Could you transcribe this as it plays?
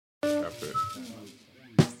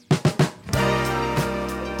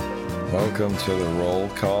Welcome to the Roll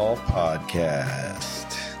Call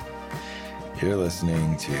Podcast. You're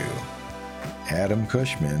listening to Adam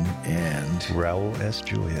Cushman and Raul S.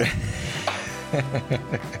 Julia.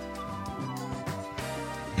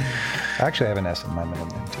 Actually, I have an S in my middle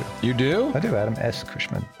name, too. You do? I do, Adam S.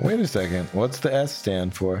 Cushman. Wait a second. What's the S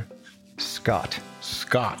stand for? Scott.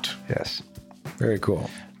 Scott. Yes. Very cool.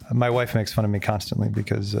 My wife makes fun of me constantly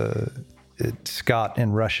because Scott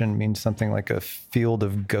in Russian means something like a field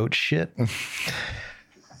of goat shit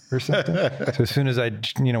or something. So as soon as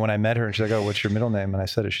when I met her and she's like, "Oh, what's your middle name?" and I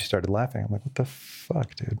said it, she started laughing. I'm like, "What the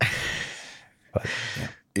fuck, dude?" But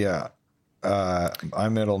yeah. My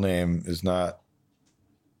middle name is not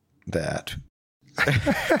that.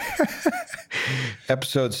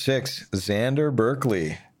 Episode 6, Xander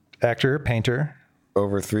Berkeley. Actor, painter.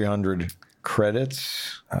 Over 300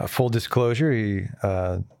 credits. Full disclosure, he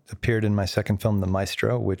appeared in my second film, The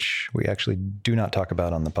Maestro, which we actually do not talk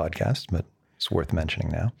about on the podcast, but it's worth mentioning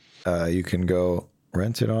now. You can go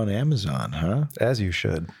rent it on Amazon, huh? As you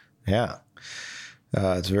should. Yeah.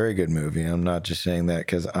 It's a very good movie. I'm not just saying that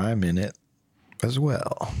because I'm in it as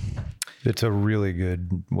well. It's a really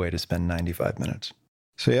good way to spend 95 minutes.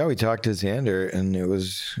 So yeah, we talked to Xander, and it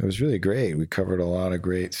was really great. We covered a lot of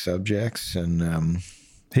great subjects, and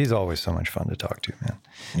he's always so much fun to talk to, man.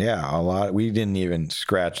 Yeah, a lot. We didn't even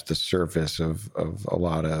scratch the surface of a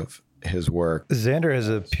lot of his work. Xander has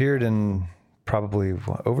appeared in probably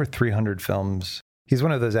over 300 films. He's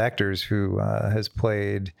one of those actors who has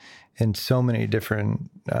played in so many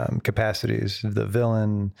different capacities: the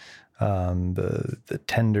villain, the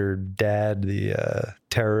tender dad, the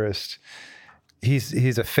terrorist.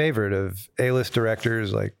 He's a favorite of A-list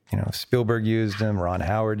directors like Spielberg used him, Ron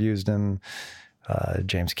Howard used him,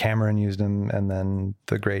 James Cameron used him, and then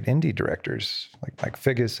the great indie directors like Mike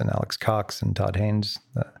Figgis and Alex Cox and Todd Haynes.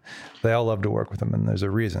 They all love to work with him, and there's a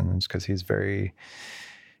reason. It's because he's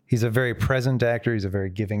a very present actor. He's a very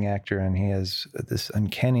giving actor, and he has this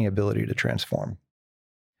uncanny ability to transform.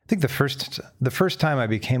 I think the first time I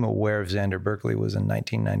became aware of Xander Berkeley was in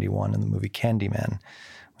 1991 in the movie Candyman,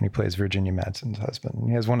 when he plays Virginia Madsen's husband. And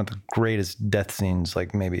he has one of the greatest death scenes,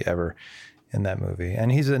 like maybe ever, in that movie.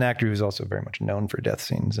 And he's an actor who's also very much known for death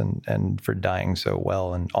scenes and for dying so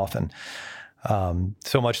well and often.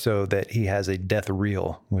 So much so that he has a death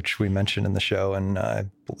reel, which we mentioned in the show, and I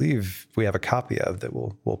believe we have a copy of that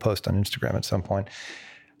we'll post on Instagram at some point.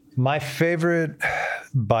 My favorite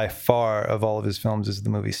by far of all of his films is the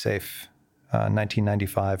movie Safe,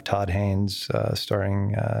 1995, Todd Haynes,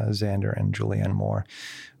 starring Xander and Julianne Moore,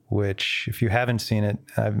 which, if you haven't seen it,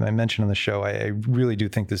 I mentioned on the show, I really do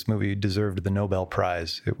think this movie deserved the Nobel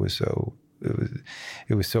Prize. It was so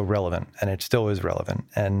relevant, and it still is relevant.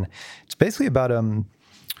 And it's basically about a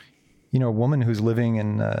woman who's living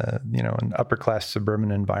in an upper class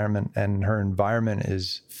suburban environment, and her environment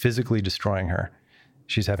is physically destroying her.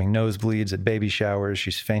 She's having nosebleeds at baby showers.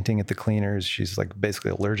 She's fainting at the cleaners. She's like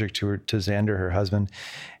basically allergic to Xander, her husband,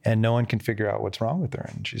 and no one can figure out what's wrong with her.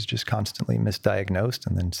 And she's just constantly misdiagnosed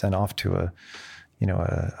and then sent off to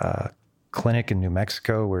a clinic in New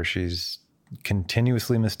Mexico where she's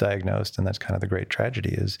continuously misdiagnosed. And that's kind of the great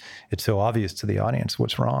tragedy, is it's so obvious to the audience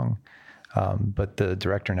what's wrong, but the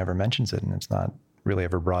director never mentions it, and it's not really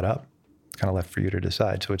ever brought up. It's kind of left for you to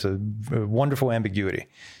decide. So it's a wonderful ambiguity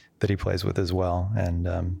that he plays with as well.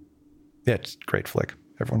 And it's a great flick.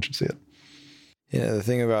 Everyone should see it. Yeah, the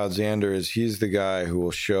thing about Xander is he's the guy who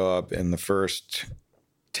will show up in the first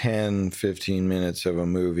 10, 15 minutes of a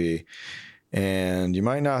movie, and you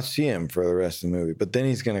might not see him for the rest of the movie, but then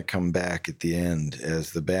he's going to come back at the end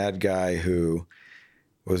as the bad guy who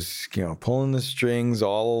was, pulling the strings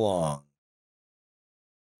all along.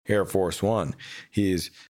 Air Force One.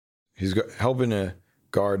 He's helping to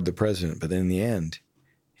guard the president, but in the end,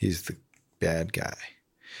 he's the bad guy.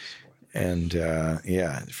 And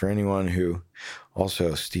for anyone who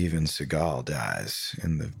also, Steven Seagal dies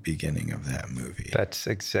in the beginning of that movie. That's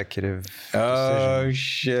executive decision. Oh,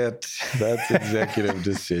 shit. That's executive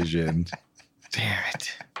decision. Damn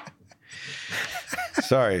it.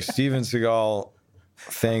 Sorry, Steven Seagal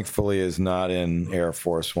thankfully is not in Air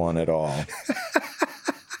Force One at all.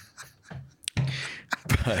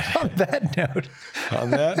 But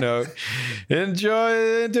On that note, enjoy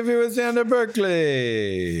the interview with Xander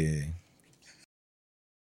Berkeley.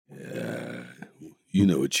 Yeah, you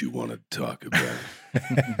know what you want to talk about.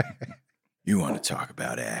 You want to talk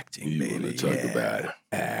about acting, baby. You want to talk about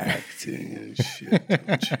acting and shit,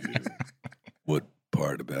 don't you? What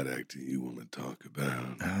part about acting you want to talk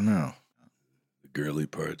about? I don't know. The girly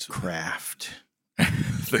parts of Craft.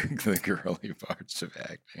 the girly parts of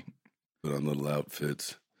acting. Put on little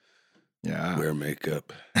outfits, Yeah. wear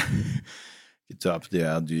makeup. Get up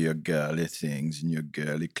there, do your girly things in your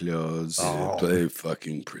girly clothes. Yeah, play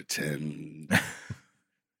fucking pretend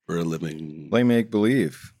for a living. Play make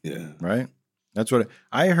believe. Yeah. Right? That's what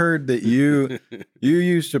I heard that you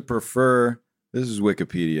used to prefer. This is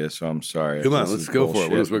Wikipedia, so I'm sorry. Come on, This let's is go for it.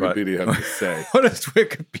 What does bullshit, Wikipedia have to say? What does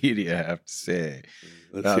Wikipedia have to say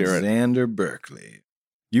Let's about hear it. Xander Berkeley?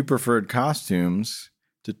 You preferred costumes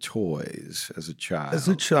to toys as a child. As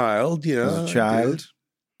a child, yeah. As a I child? did.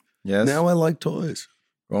 Yes. Now I like toys.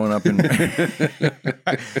 Growing up in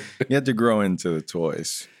you had to grow into the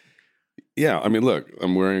toys. Yeah, I mean, look,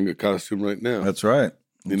 I'm wearing a costume right now. That's right.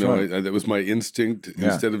 You That's know, right. that was my instinct.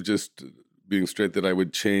 Yeah. Instead of just being straight, that I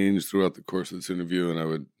would change throughout the course of this interview, and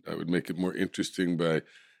I would make it more interesting by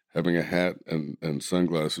having a hat and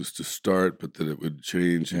sunglasses to start, but that it would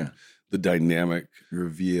change Yeah. the dynamic.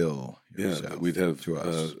 Reveal Yeah, yourself that we'd have to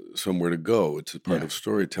us. somewhere to go. It's a part Yeah. of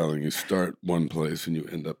storytelling. You start one place and you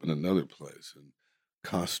end up in another place. And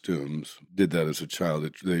costumes did that as a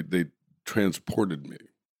child. They transported me.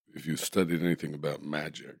 If you studied anything about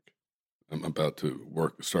magic, I'm about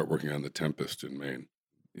to start working on The Tempest in Maine.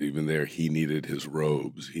 Even there, he needed his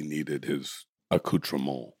robes. He needed his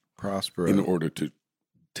accoutrement Prospero. in order to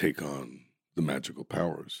take on the magical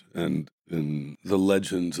powers. And in the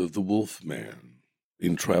legends of the Wolf Man,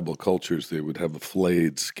 in tribal cultures, they would have a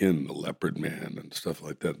flayed skin, the leopard man and stuff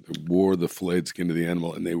like that. They wore the flayed skin of the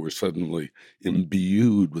animal, and they were suddenly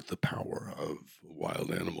imbued with the power of a wild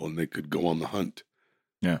animal, and they could go on the hunt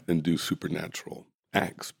and do supernatural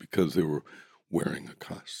acts because they were wearing a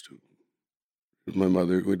costume. My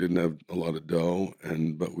mother, we didn't have a lot of dough,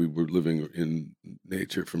 but we were living in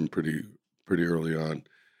nature from pretty early on,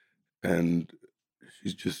 and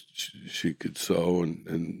she could sew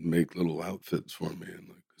and make little outfits for me, and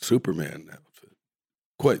like a Superman outfit,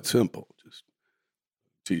 quite simple, just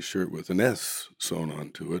a t-shirt with an S sewn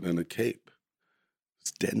onto it and a cape.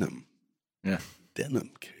 It's denim,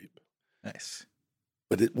 denim cape. Nice.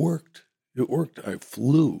 But it worked. It worked. I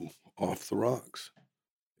flew off the rocks.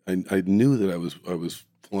 I knew that I was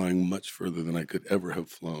flying much further than I could ever have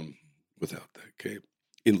flown without that cape.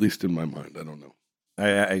 At least in my mind, I don't know.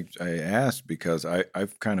 I asked because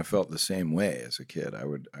I've kind of felt the same way as a kid. I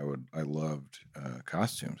loved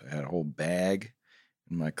costumes. I had a whole bag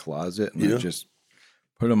in my closet, and I just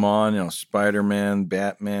put them on. Spider-Man,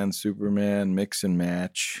 Batman, Superman, mix and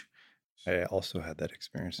match. I also had that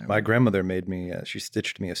experience. My grandmother made me, she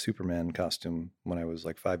stitched me a Superman costume when I was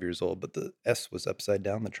like 5 years old, but the S was upside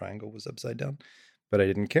down, the triangle was upside down, but I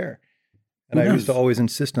didn't care. And I used to always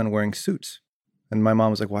insist on wearing suits. And my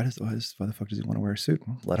mom was like, why the fuck does he want to wear a suit?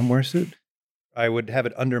 Well, let him wear a suit. I would have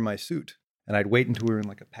it under my suit, and I'd wait until we were in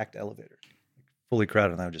like a packed elevator, fully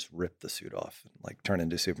crowded, and I would just rip the suit off and like turn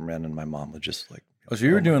into Superman, and my mom would just like, Oh, so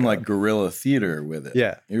you were doing like guerrilla theater with it.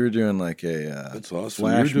 Yeah. You were doing like a That's awesome.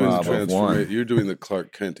 flash mob of one. You're doing the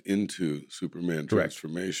Clark Kent into Superman Correct.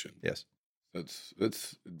 transformation. yes, That's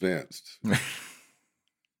advanced.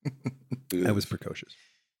 I was precocious.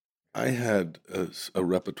 I had a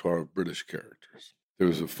repertoire of British characters. There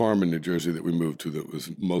was a farm in New Jersey that we moved to that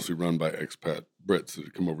was mostly run by expat Brits that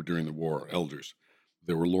had come over during the war, elders.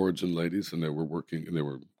 There were lords and ladies, and they were working, and they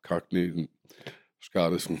were Cockney and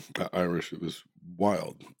Scottish and Irish. It was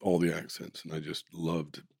wild, all the accents, and I just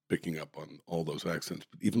loved picking up on all those accents.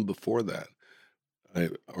 But even before that, I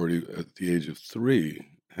already, at the age of 3,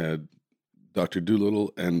 had Dr.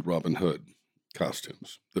 Dolittle and Robin Hood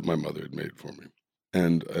costumes that my mother had made for me.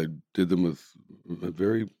 And I did them with a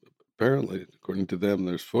very, apparently, according to them,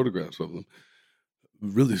 there's photographs of them,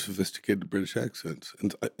 really sophisticated British accents.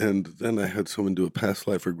 And then I had someone do a past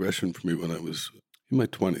life regression for me when I was in my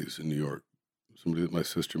 20s in New York. Somebody that my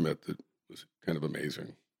sister met that was kind of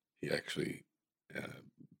amazing. He actually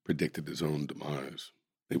predicted his own demise.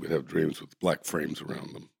 He would have dreams with black frames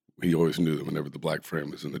around them. He always knew that whenever the black frame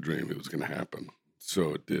was in the dream, it was going to happen.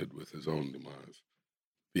 So it did with his own demise.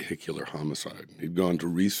 Vehicular homicide. He'd gone to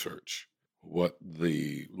research what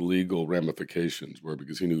the legal ramifications were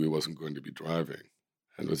because he knew he wasn't going to be driving.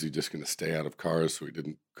 And was he just going to stay out of cars so he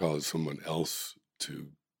didn't cause someone else to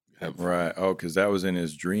have... Right. Oh, because that was in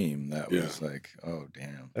his dream. That was like, oh,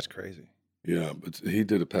 damn. That's crazy. Yeah, but he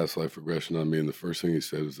did a past life regression on me, and the first thing he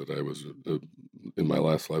said is that I was, in my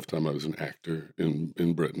last lifetime, I was an actor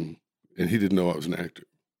in Britain, and he didn't know I was an actor.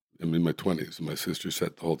 I'm in my 20s, and my sister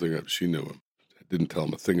set the whole thing up. She knew him. I didn't tell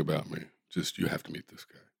him a thing about me. Just, you have to meet this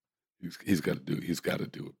guy. He's got to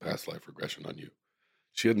do a past life regression on you.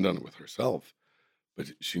 She hadn't done it with herself, but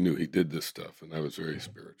she knew he did this stuff, and I was very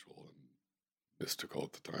spiritual and mystical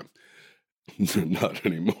at the time. Not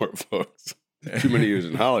anymore, folks. Too many years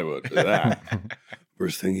in Hollywood for that.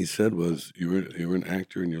 First thing he said was, "You were an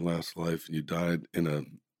actor in your last life, and you died in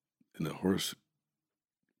a horse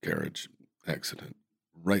carriage accident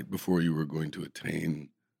right before you were going to attain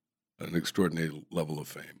an extraordinary level of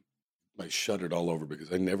fame." I shuddered all over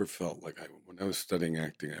because I never felt like when I was studying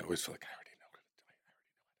acting, I always felt like I already know what to do.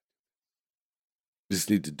 I just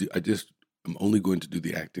need to do. I'm only going to do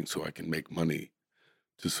the acting so I can make money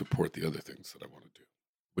to support the other things that I want to do,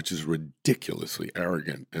 which is ridiculously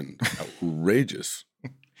arrogant and outrageous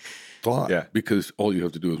thought. Yeah. Because all you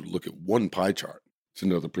have to do is look at one pie chart to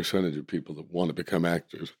know the percentage of people that want to become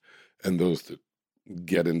actors and those that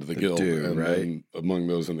get into the guild, and right? then among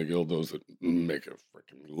those in the guild, those that make a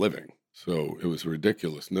freaking living. So it was a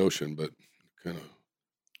ridiculous notion, but kind of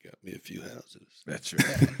got me a few houses. That's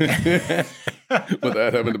right.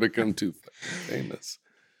 Without having to become too famous.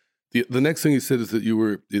 The next thing you said is that you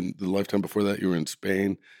were in the lifetime before that, you were in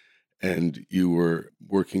Spain, and you were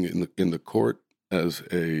working in the court as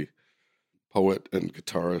a poet and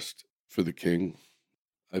guitarist for the king.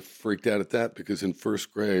 I freaked out at that because in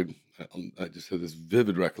first grade, I just had this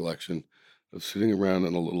vivid recollection of sitting around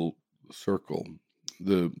in a little circle.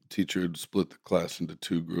 The teacher had split the class into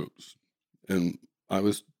two groups, and I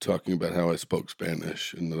was talking about how I spoke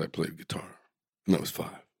Spanish and that I played guitar, and I was 5.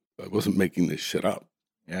 I wasn't making this shit up.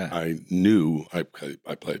 Yeah. I knew I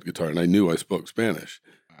played guitar, and I knew I spoke Spanish.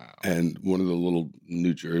 Wow. And one of the little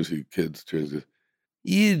New Jersey kids turns to,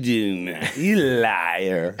 "You do not, you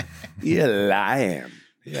liar, you liar,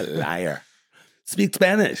 you liar. Speak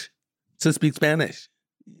Spanish. So speak Spanish."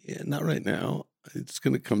 "Yeah, not right now. It's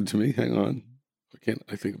going to come to me. Hang on.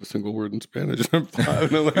 I think of a single word in Spanish. I'm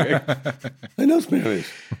 5. And I'm like, I know Spanish.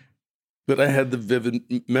 But I had the vivid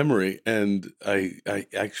memory, and I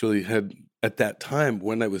actually had, at that time,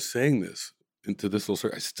 when I was saying this into this little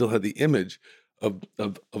circle, I still had the image of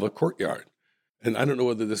a courtyard. And I don't know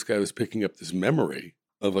whether this guy was picking up this memory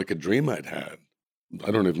of like a dream I'd had.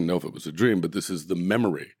 I don't even know if it was a dream, but this is the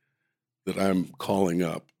memory that I'm calling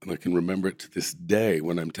up, and I can remember it to this day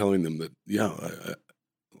when I'm telling them that,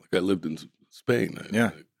 I lived in Spain.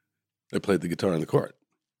 I played the guitar in the court.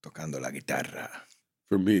 Tocando la guitarra.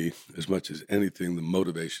 For me, as much as anything, the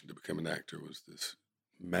motivation to become an actor was this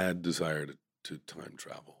mad desire to time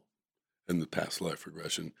travel. And the past life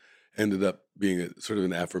regression ended up being a sort of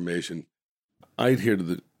an affirmation. I adhere to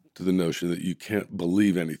the notion that you can't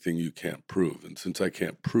believe anything you can't prove. And since I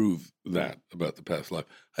can't prove that about the past life,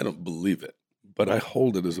 I don't believe it. But I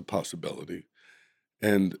hold it as a possibility.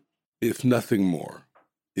 And if nothing more,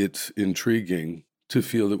 it's intriguing to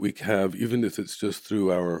feel that we have, even if it's just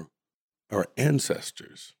through our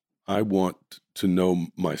ancestors. I want to know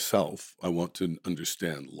myself. I want to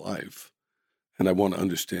understand life. And I want to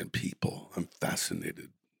understand people. I'm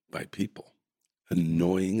fascinated by people,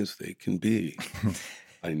 annoying as they can be.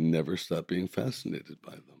 I never stop being fascinated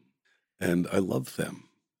by them. And I love them.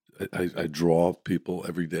 I draw people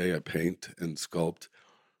every day. I paint and sculpt.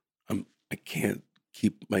 I can't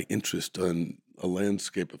keep my interest on a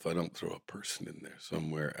landscape if I don't throw a person in there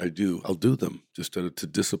somewhere. I'll do them just to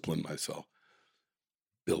discipline myself.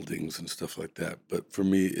 Buildings and stuff like that. But for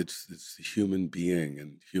me, it's human being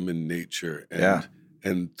and human nature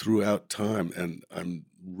and throughout time. And I'm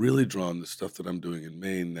really drawn to stuff that I'm doing in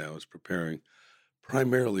Maine now is preparing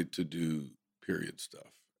primarily to do period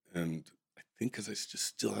stuff. And I think because I just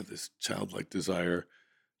still have this childlike desire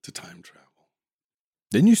to time travel.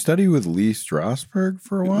 Didn't you study with Lee Strasberg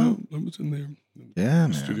for a while? I was in there. Yeah,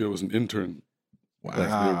 the studio. I was an intern. Wow. Back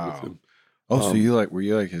there with him. Oh, so were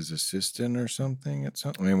you like his assistant or something at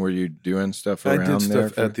something? I mean, were you doing stuff around there? I did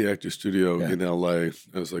stuff there at the Actor Studio in LA.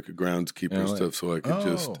 I was like a groundskeeper and stuff, so I could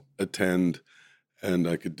just attend and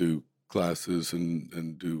I could do classes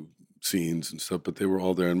and do scenes and stuff. But they were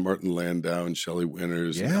all there, and Martin Landau and Shelley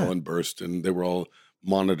Winters and Ellen Burstyn. They were all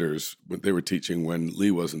monitors when they were teaching when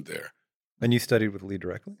Lee wasn't there. And you studied with Lee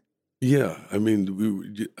directly? Yeah, I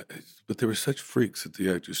mean, but there were such freaks at the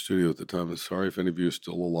Actor Studio at the time. I'm sorry if any of you are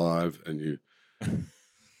still alive, and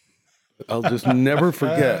I'll just never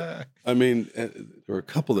forget. I mean, there were a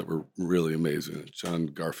couple that were really amazing. John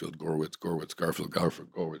Garfield Gorwitz, Garfield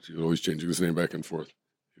Gorwitz. He was always changing his name back and forth.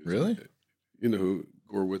 Really? You know who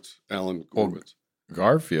Gorwitz? Alan Gorwitz.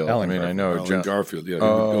 Garfield. Alan I Garfield. know Alan Garfield. Yeah, he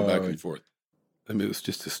would go back and forth. I mean, it was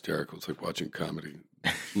just hysterical. It's like watching comedy.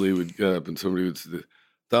 Lee would get up and somebody would say,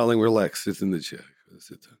 "Darling, relax. Sit in the chair."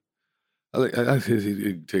 Sit down.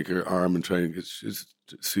 He'd take her arm and try and just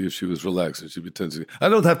see if she was relaxed, and she'd be tensing. "I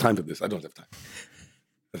don't have time for this. I don't have time."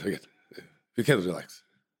 I forget. You can't relax.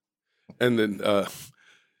 And then,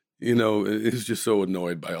 he was just so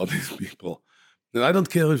annoyed by all these people. And I don't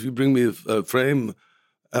care if you bring me a frame.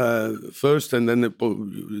 first, and then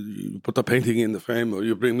you put the painting in the frame, or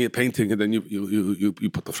you bring me a painting, and then you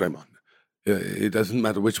put the frame on. It doesn't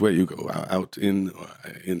matter which way you go, out, in,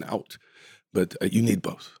 out, but you need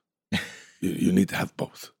both. you need to have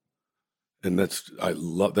both, and that's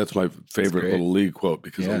my favorite little Lee quote,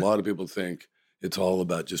 because a lot of people think it's all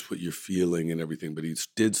about just what you're feeling and everything, but he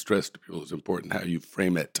did stress to people it's important how you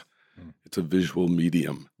frame it. It's a visual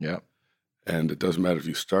medium. Yeah. And it doesn't matter if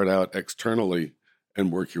you start out externally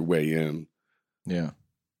and work your way in. Yeah.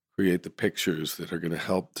 Create the pictures that are going to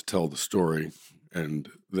help to tell the story, and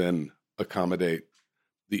then accommodate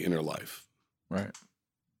the inner life. Right.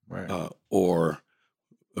 Or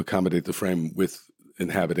accommodate the frame with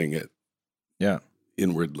inhabiting it. Yeah.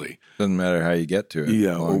 Inwardly. Doesn't matter how you get to it.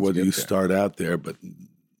 Yeah, or whether you start out there,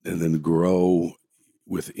 and then grow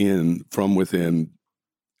from within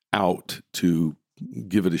out to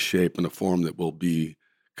give it a shape and a form that will be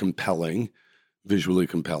compelling, visually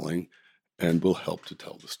compelling, and will help to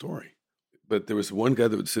tell the story. But there was one guy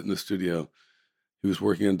that would sit in the studio. He was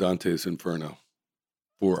working on Dante's Inferno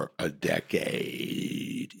for a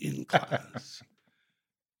decade in class.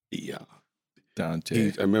 Yeah.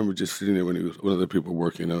 Dante. I remember just sitting there when he was one of the people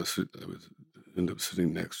working. I ended up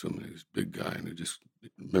sitting next to him, and he was a big guy, and I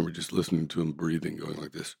remember just listening to him breathing, going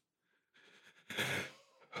like this.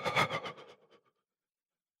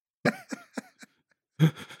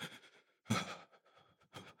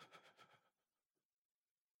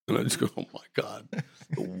 And I just go, oh my God,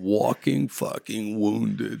 the walking fucking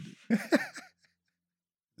wounded.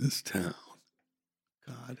 This town.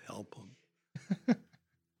 God help them.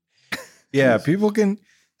 Yeah, people can.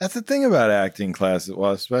 That's the thing about acting classes.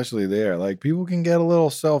 Well, especially there, like people can get a little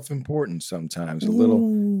self-important sometimes. A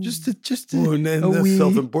little, just and then that's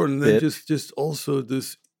self-important. Then just also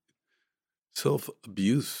this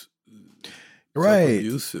self-abuse. Right.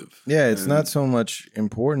 Abusive. Yeah, it's not so much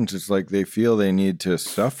important. It's like they feel they need to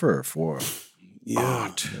suffer for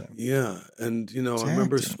art. Yeah. And, I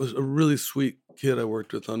remember a really sweet kid I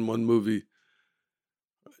worked with on one movie.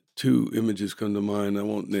 Two images come to mind. I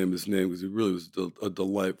won't name his name because he really was a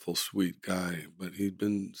delightful, sweet guy. But he'd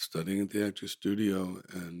been studying at the Actors Studio,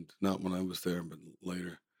 and not when I was there, but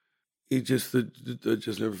later. I just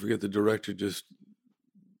never forget the director just,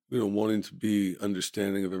 wanting to be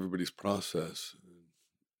understanding of everybody's process.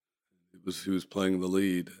 He was playing the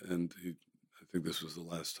lead, and I think this was the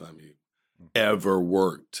last time he ever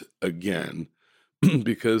worked again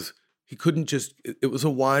because he couldn't just. It was a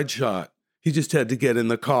wide shot. He just had to get in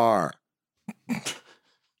the car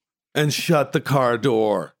and shut the car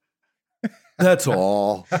door. That's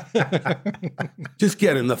all. Just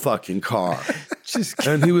get in the fucking car.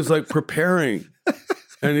 And he was like preparing.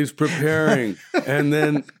 And he's preparing. And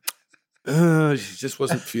then she just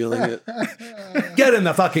wasn't feeling it. Get in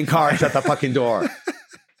the fucking car and shut the fucking door.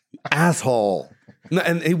 Asshole.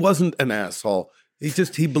 And he wasn't an asshole.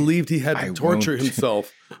 He believed he had to torture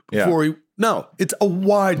himself before he. No, it's a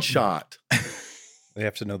wide shot. They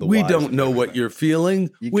have to know We don't know what you're feeling.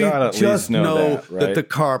 We just know that the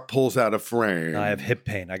car pulls out of frame. I have hip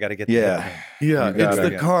pain. I got to get the hip pain. Yeah, it's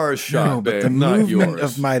the car's shot, no, but babe, the not movement yours.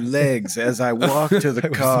 of my legs as I walk to the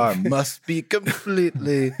car must be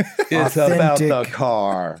completely It's authentic. about the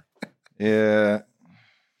car. Yeah.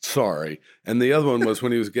 Sorry. And the other one was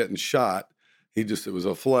when he was getting shot. It was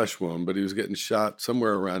a flesh wound, but he was getting shot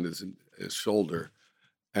somewhere around his shoulder.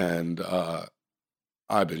 And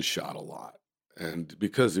I've been shot a lot. And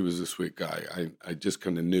because he was a sweet guy, I just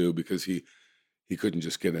kind of knew because he couldn't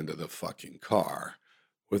just get into the fucking car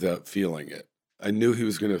without feeling it. I knew he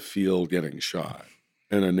was going to feel getting shot.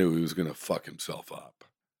 And I knew he was going to fuck himself up.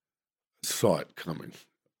 I saw it coming.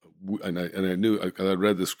 And I knew, I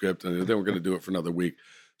read the script, and they were going to do it for another week.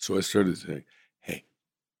 So I started saying, hey,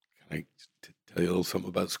 can I tell you a little something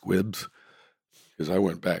about squibs? Because I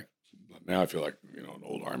went back. Now I feel like, an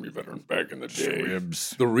old Army veteran back in the day.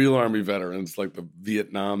 Squibs. The real Army veterans, like the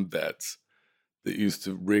Vietnam vets that used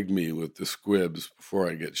to rig me with the squibs before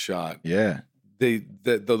I get shot. Yeah.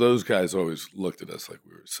 Those guys always looked at us like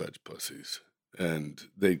we were such pussies. And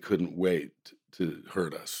they couldn't wait to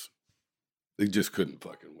hurt us. They just couldn't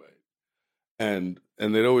fucking wait. And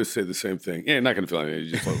they'd always say the same thing. Yeah, you're not going to feel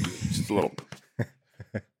anything. Just a little.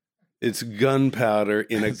 It's gunpowder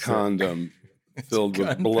in a condom filled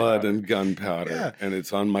with blood and gunpowder, and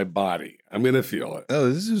it's on my body. I'm going to feel it. Oh,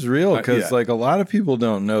 this is real because like a lot of people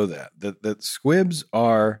don't know that squibs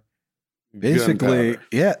are basically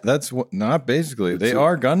Gunpowder. that's what not basically they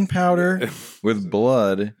are gunpowder with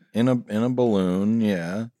blood in a balloon.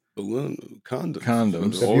 Yeah, balloon condoms.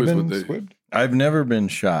 Condoms. Have you been squibbed? I've never been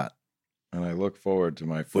shot, and I look forward to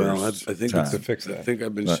my first. Well, I think time. To fix that. I think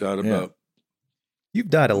I've been But, shot yeah. about You've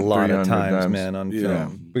died a lot of 300 times, times. man, on Yeah.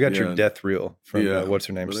 film. We got your Yeah. death reel from what's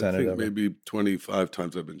her name But sent I it think over. maybe 25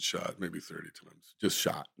 times I've been shot, maybe 30 times. Just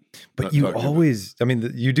shot. But Not you talking about- always, I mean,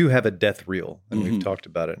 you do have a death reel, and we've Mhm. talked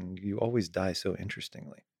about it, and you always die so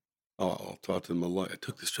interestingly. Oh, I'll talk to them a lot. I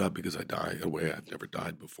took this job because I die a way I've never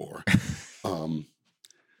died before.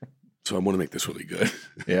 So I want to make this really good.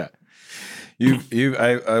 Yeah.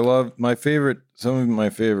 I love some of my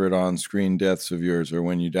favorite on-screen deaths of yours are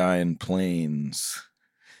when you die in planes.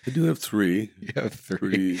 I do have 3 You have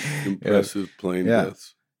pretty impressive plane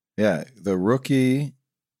deaths. Yeah, the Rookie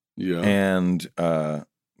Yeah. and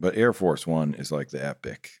but Air Force One is like the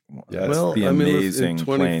epic. Yeah. Well, the I mean, amazing in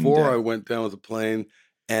plane 24, death. I went down with a plane,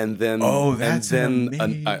 and then that's an a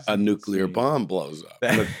amazing nuclear scene. bomb blows up.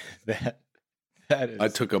 that is I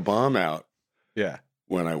took a bomb out yeah.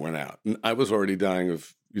 when I went out. And I was already dying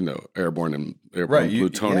of, airborne Right,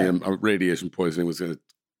 plutonium radiation poisoning was going to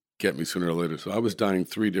get me sooner or later. So I was dying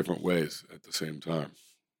 3 different ways at the same time.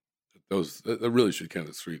 That really should count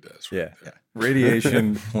as 3 deaths. Right Yeah. there.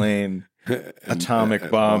 Radiation plane And- atomic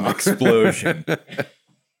and- bomb explosion.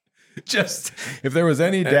 Just if there was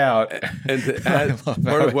any doubt, And to I add, love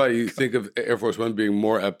part how of why you think of Air Force One being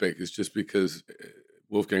more epic is just because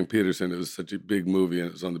Wolfgang Petersen, it was such a big movie and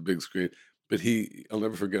it was on the big screen. But I'll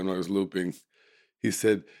never forget when I was looping, he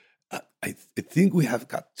said, I think we have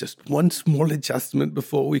got just one small adjustment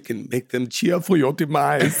before we can make them cheer for your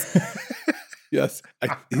demise. Yes,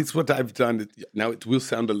 it's what I've done. Now it will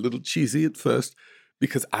sound a little cheesy at first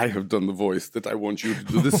because I have done the voice that I want you to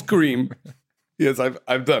do, the scream. Yes,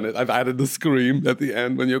 I've done it. I've added the scream at the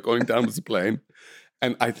end when you're going down with the plane.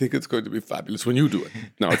 And I think it's going to be fabulous when you do it.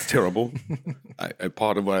 Now, it's terrible.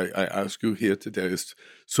 Part of why I ask you here today is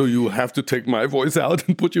so you have to take my voice out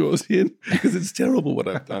and put yours in because it's terrible what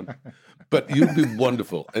I've done. But you'll be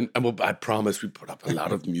wonderful. And I promise we put up a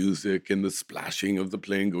lot of music and the splashing of the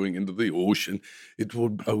plane going into the ocean.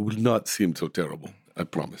 I will not seem so terrible. I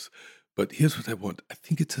promise. But here's what I want. I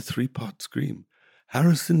think it's a 3-part scream.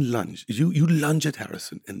 Harrison lunge. You lunge at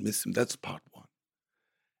Harrison and miss him. That's part 1.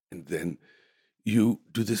 And then you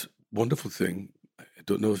do this wonderful thing. I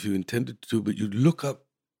don't know if you intended to, but you look up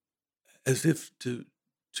as if to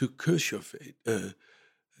curse your fate,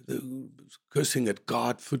 cursing at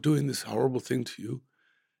God for doing this horrible thing to you.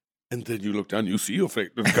 And then you look down, you see your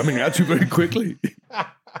fate coming at you very quickly.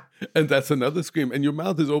 And that's another scream. And your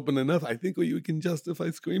mouth is open enough, I think, where you can justify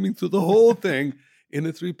screaming through the whole thing in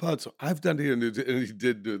a 3-part. So I've done it, and he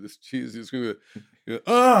did do this cheesy scream.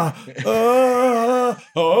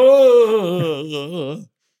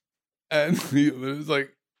 And it was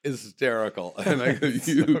like hysterical. And I go,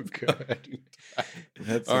 you good.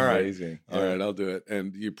 that's All right. amazing. All right, I'll do it.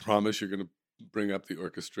 And you promise you're going to bring up the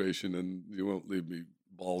orchestration and you won't leave me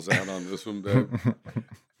balls out on this one, babe.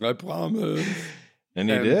 I promise. And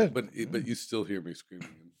you did. But you still hear me screaming.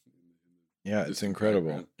 Yeah, Just it's incredible.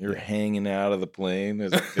 background. You're hanging out of the plane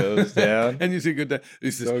as it goes down. And you see good.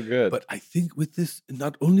 It's just, So good. But I think with this,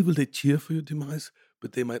 not only will they cheer for your demise,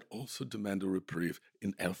 but they might also demand a reprieve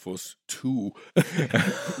in Air Force 2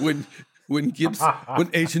 when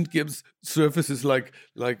Agent Gibbs surfaces like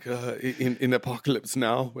in Apocalypse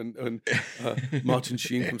Now when Martin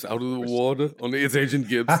Sheen comes out of the water. Only it's Agent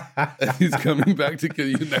Gibbs and he's coming back to kill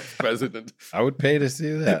you next president. I would pay to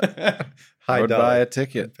see that. I High would dollar. buy a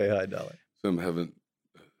ticket. Pay high dollar. Some haven't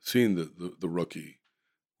seen the Rookie,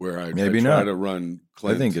 where I Maybe try not. to run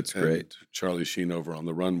Clint think it's and great. Charlie Sheen over on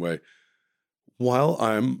the runway while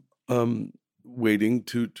I'm waiting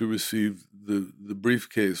to receive the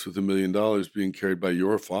briefcase with $1 million being carried by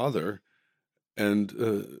your father and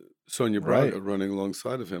Sonia Braga Right. running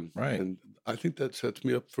alongside of him. Right. And I think that sets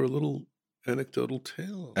me up for a little anecdotal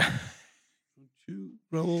tale. Don't you,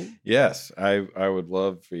 Raul? Yes, I would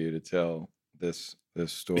love for you to tell this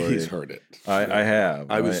story. He's heard it. I have.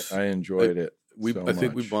 I I enjoyed it. I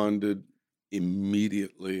think we much. bonded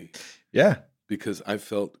immediately Yeah, because I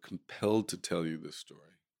felt compelled to tell you this story.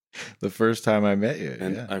 the first time I met you.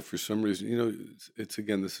 And yeah. I, for some reason, it's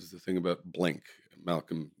again, this is the thing about Blink,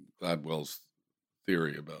 Malcolm Gladwell's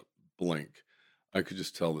theory about Blink. I could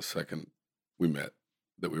just tell the second we met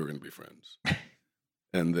that we were going to be friends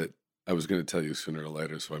and that I was going to tell you sooner or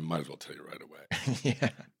later, so I might as well tell you right away. yeah.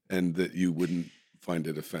 And that you wouldn't find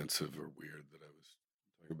it offensive or weird that I was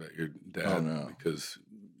talking about your dad. Oh, no. Because,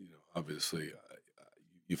 obviously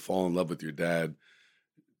you fall in love with your dad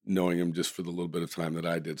knowing him just for the little bit of time that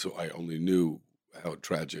I did. So I only knew how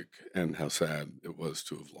tragic and how sad it was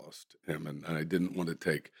to have lost him. And I didn't want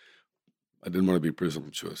to be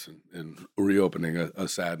presumptuous in reopening a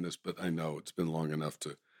sadness, but I know it's been long enough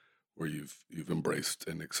to where you've embraced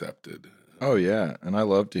and accepted. Oh yeah, and I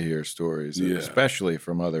love to hear stories, Yeah. especially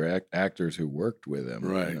from other actors who worked with him.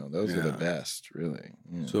 Right. Those are the Yeah. best, really.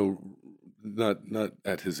 Yeah. So not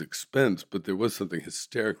at his expense, but there was something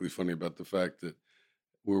hysterically funny about the fact that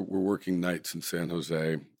we're working nights in San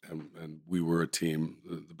Jose, and we were a team.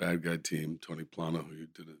 The bad guy team, Tony Plano, who you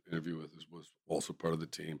did an interview with, was also part of the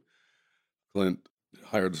team. Clint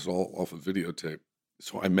hired us all off of videotape.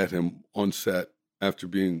 So I met him on set after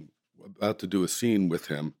being about to do a scene with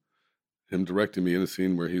him directing me in a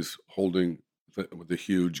scene where he's holding the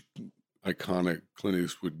huge, iconic Clint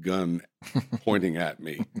Eastwood gun pointing at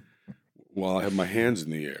me while I have my hands in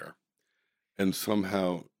the air. And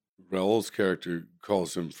somehow Raul's character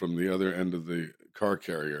calls him from the other end of the car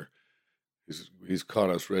carrier. He's caught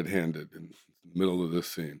us red-handed in the middle of this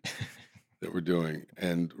scene that we're doing.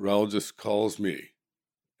 And Raul just calls me,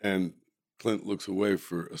 and Clint looks away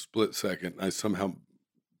for a split second. I somehow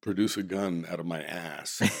produce a gun out of my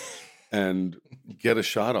ass and get a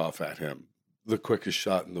shot off at him. The quickest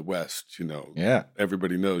shot in the West, Yeah.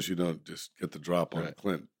 Everybody knows you don't just get the drop on Right.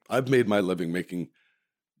 Clint. I've made my living making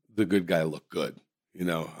the good guy look good.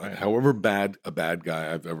 Right. However bad a bad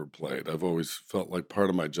guy I've ever played, I've always felt like part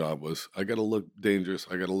of my job was I got to look dangerous,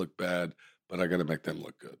 I got to look bad, but I got to make them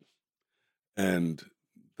look good. And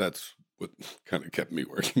that's what kind of kept me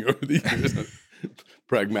working over the years.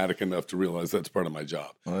 Pragmatic enough to realize that's part of my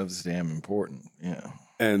job. Well, that's damn important. Yeah.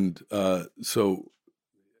 And so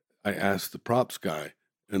I asked the props guy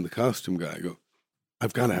and the costume guy, I go,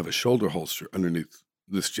 I've got to have a shoulder holster underneath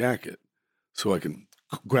this jacket so I can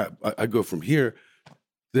grab. I go from here,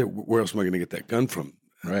 there, where else am I going to get that gun from?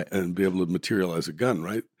 Right. And be able to materialize a gun,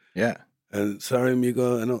 right? Yeah. And sorry,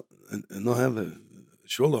 amigo, I don't have a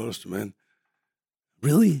shoulder holster, man.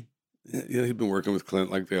 Really? Yeah, he'd been working with Clint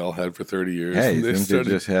like they all had for 30 years. Hey, and you think they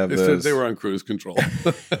just have they said those? they were on cruise control.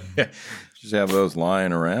 Just have those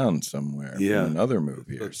lying around somewhere. Yeah. From another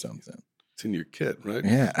movie or something. It's in your kit, right?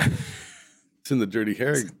 Yeah. It's in the Dirty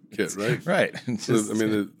Harry kit, right? Right. It's So, just- I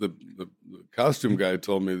mean, the costume guy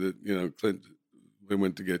told me that, Clint, we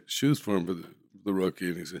went to get shoes for him for the rookie,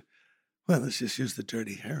 and he said, well, let's just use the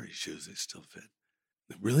Dirty Harry shoes. They still fit.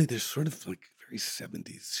 Really? They're sort of like very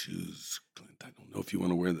 70s shoes, Clint. I don't know if you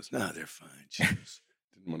want to wear this. No, they're fine shoes.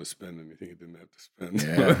 Didn't want to spend anything he didn't have to spend.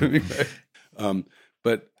 Yeah. But anyway,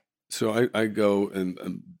 but so I go,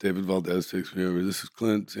 and David Valdez takes me over. This is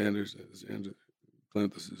Clint Sanders.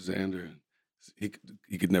 Clint, this is Xander.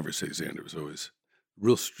 He could never say Xander. It was always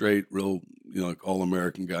real straight, real, like all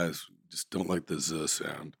American guys just don't like the Z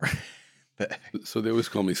sound. So they always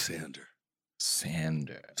call me Sander.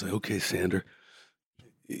 Sander. It's like, okay, Sander.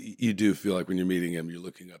 You do feel like when you're meeting him, you're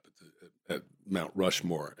looking up at Mount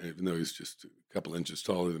Rushmore. And even though he's just a couple inches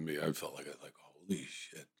taller than me, I felt like holy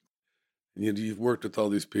shit. And you've worked with all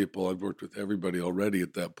these people. I've worked with everybody already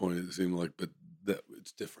at that point. It seemed like, but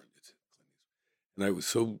it's different. And I was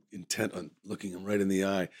so intent on looking him right in the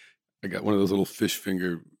eye. I got one of those little fish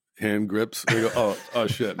finger hand grips. And I go, oh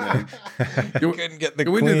shit, man. Couldn't get the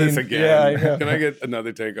Can we do this clean- again? Yeah, I know. Can I get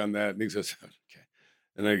another take on that? And he says, okay.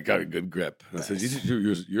 And I got a good grip. And I said,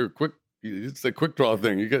 you're quick. It's the quick draw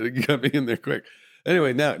thing. You got me in there quick.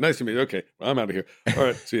 Anyway, now, nice to meet you. Okay, I'm out of here. All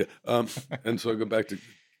right, see ya. And so I go back to,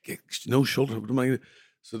 no shoulder. What am I going to do?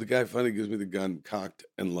 So the guy finally gives me the gun cocked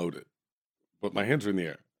and loaded. But my hands are in the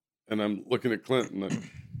air. And I'm looking at Clint, and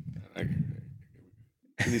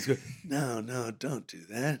he's going, no, don't do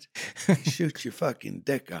that. Shoot your fucking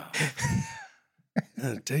dick off.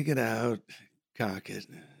 Take it out, cock it,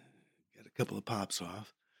 get a couple of pops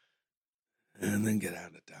off, and then get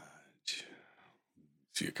out of Dodge.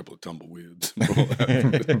 See a couple of tumbleweeds.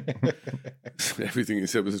 Everything he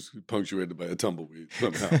said was punctuated by a tumbleweed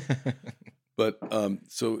somehow. But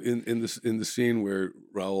so in the scene where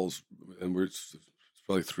Raul's, and it's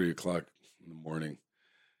probably 3:00 in the morning.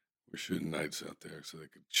 We're shooting nights out there so they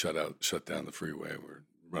could shut down the freeway. We're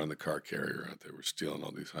running the car carrier out there. We're stealing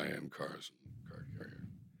all these high-end cars and car carrier.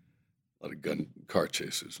 A lot of car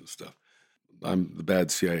chases and stuff. I'm the bad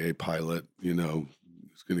CIA pilot, who's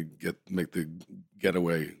going to make the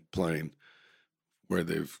getaway plane where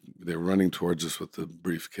they're running towards us with the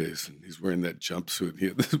briefcase, and he's wearing that jumpsuit. He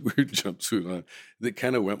had this weird jumpsuit on that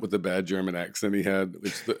kind of went with the bad German accent he had,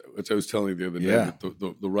 which I was telling you the other day. Yeah.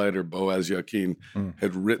 That the writer Boaz Yakin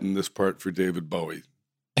had written this part for David Bowie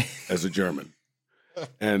as a German,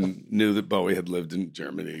 and knew that Bowie had lived in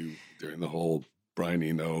Germany during the whole Brian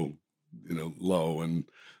Eno, Low and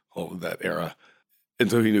all of that era, and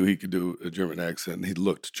so he knew he could do a German accent. And he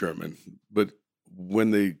looked German, but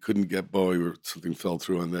when they couldn't get Bowie or something fell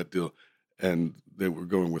through on that deal and they were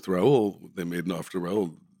going with Raul, they made an offer to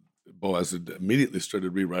Raul. Boaz had immediately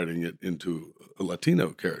started rewriting it into a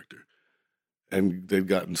Latino character. And they'd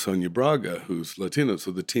gotten Sonia Braga, who's Latino.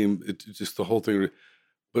 So the team, just the whole thing.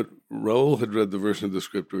 But Raul had read the version of the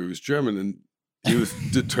script where he was German, and he was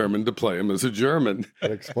determined to play him as a German.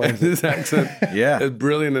 That explains his accent. Yeah. As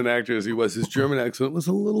brilliant an actor as he was, his German accent was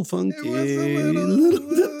a little funky. It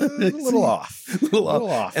was a little off. A little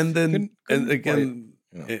off. And then, Couldn't again,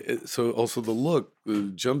 quite, so also the look,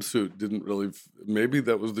 the jumpsuit didn't really, maybe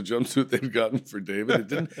that was the jumpsuit they'd gotten for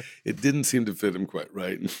David. It didn't seem to fit him quite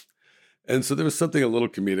right. And so there was something a little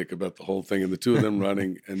comedic about the whole thing, and the two of them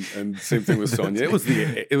running, and same thing with Sonia. It was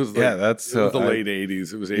like, that's the late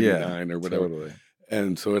 '80s. It was '89 or whatever. Totally.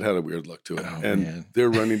 And so it had a weird look to it. Oh, and man.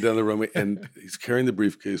 they're running down the runway, and he's carrying the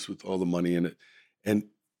briefcase with all the money in it. And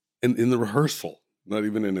in the rehearsal, not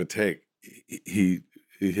even in a take, he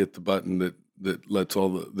hit the button that lets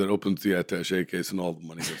that opens the attaché case, and all the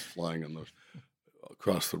money goes flying on those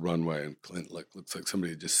across the runway. And Clint looks like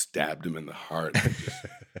somebody had just stabbed him in the heart.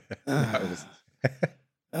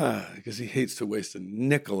 Because he hates to waste a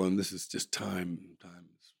nickel, and this is just time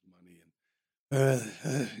is money. And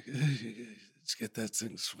let's get that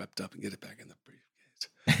thing swept up and get it back in the briefcase.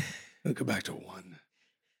 We'll go back to one.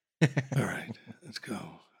 All right, let's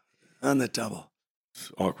go on the double. It's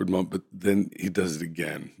an awkward moment, but then he does it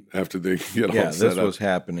again after they get all set up. This was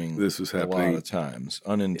happening. This was happening a lot of times,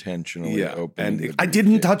 unintentionally. Yeah, Opening and the I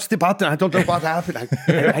didn't touch the button. I don't know what happened.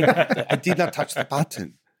 I did not touch the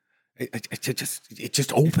button. It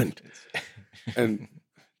just opened. And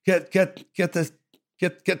get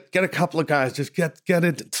a couple of guys. Just get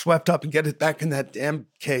it swept up and get it back in that damn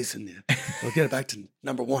case, and we'll get it back to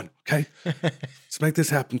number one. Okay, let's make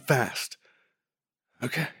this happen fast.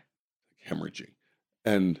 Okay, hemorrhaging,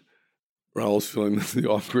 and Raul's feeling the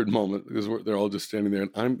awkward moment because they're all just standing there,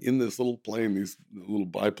 and I'm in this little plane, this little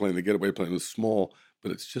biplane, the getaway plane is small,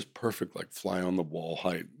 but it's just perfect, like fly on the wall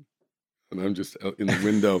height, and I'm just out in the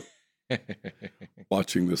window.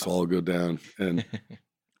 Watching this all go down, and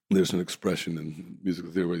there's an expression in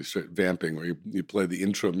musical theater where you start vamping, where you play the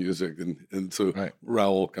intro music, and so Right.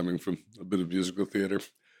 Raul, coming from a bit of musical theater,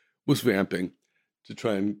 was vamping to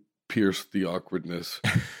try and pierce the awkwardness,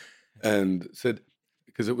 and said,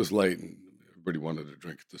 because it was late and everybody wanted a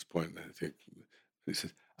drink at this point, and I think he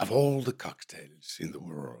said, "Of all the cocktails in the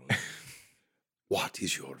world, what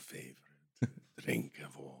is your favorite drink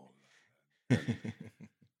of all?"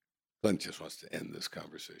 Clint just wants to end this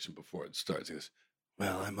conversation before it starts. He goes,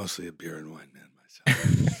 "Well, I'm mostly a beer and wine man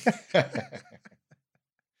myself."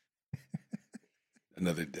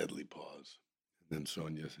 Another deadly pause. And then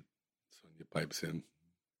Sonia pipes in,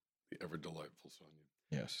 the ever delightful Sonia.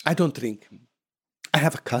 Yes. "I don't drink. I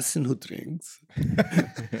have a cousin who drinks."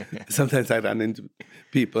 Sometimes I run into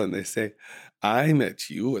people and they say, "I met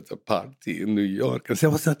you at a party in New York." And I say,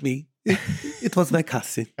 "Was that me? It was my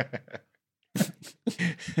cousin."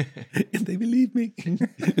 And they believe me.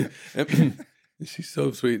 She's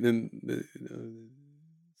so sweet, and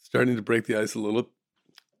starting to break the ice a little.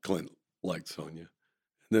 Clint liked Sonia.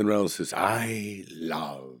 And then Raul says, "I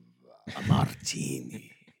love a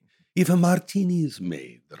martini. If a martini is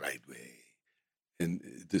made the right way." And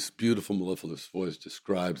this beautiful, mellifluous voice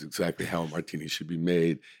describes exactly how a martini should be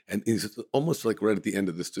made. And it's almost like right at the end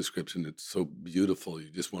of this description, it's so beautiful,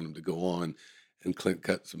 you just want him to go on. And Clint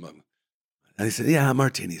cuts him up. And he said, "Yeah,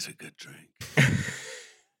 martini's a good drink."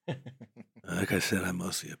 Like I said, I'm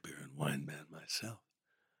mostly a beer and wine man myself.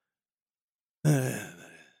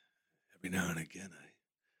 Every now and again,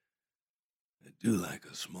 I do like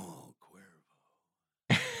a small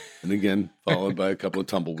Cuervo. And again, followed by a couple of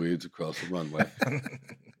tumbleweeds across the runway.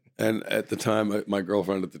 And at the time, my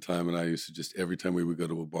girlfriend at the time and I used to just, every time we would go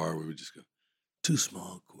to a bar, we would just go, "Two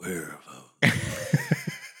small Cuervo."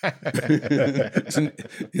 It's an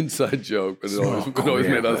inside joke, but it always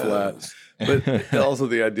made us laugh. But also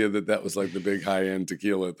the idea that was like the big high-end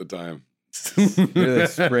tequila at the time. Really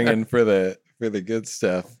springing for the good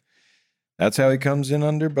stuff. That's how he comes in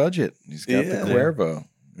under budget. He's got the Cuervo,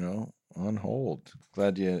 on hold.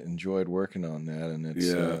 Glad you enjoyed working on that. And it's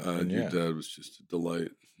your dad was just a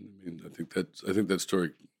delight. I mean, I think that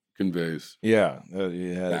story conveys. Yeah,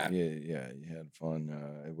 you had fun.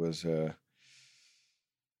 It was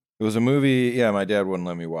a movie. Yeah, my dad wouldn't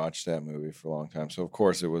let me watch that movie for a long time. So of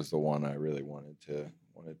course it was the one I really wanted to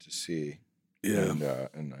see. Yeah,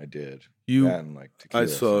 and I did. I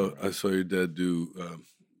saw your dad do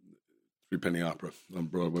Three Penny Opera on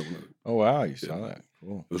Broadway. Oh wow, you saw that?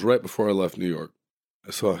 Cool. It was right before I left New York.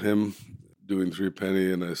 I saw him doing Three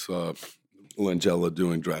Penny, and I saw Langella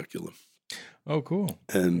doing Dracula. Oh, cool!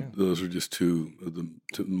 And those were just two of the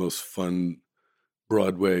most fun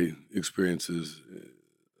Broadway experiences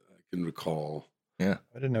I can recall. I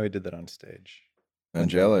didn't know he did that on stage.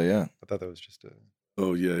 Angela, yeah. I thought that was just a...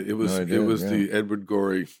 Oh yeah, it was the Edward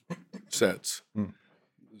Gorey sets,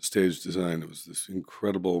 stage design. It was this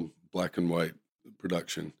incredible black and white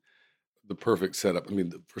production, the perfect setup. I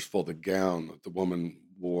mean, first of all, the gown that the woman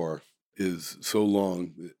wore is so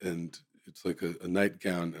long, and it's like a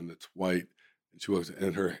nightgown, and it's white. And she walks,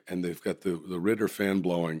 and they've got the Ritter fan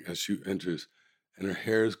blowing as she enters, and her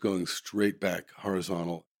hair is going straight back,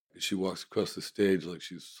 horizontal. And she walks across the stage like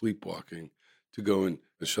she's sleepwalking to go in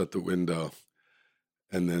and shut the window.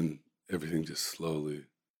 And then everything just slowly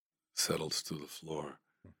settles to the floor.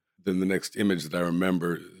 Then the next image that I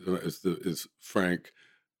remember is Frank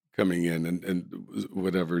coming in and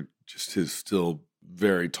whatever, just his still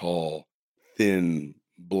very tall, thin,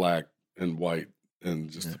 black and white,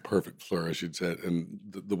 and just the perfect flourish he'd said. And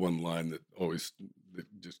the one line that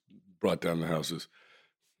just brought down the house is,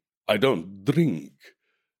 "I don't drink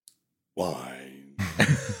wine."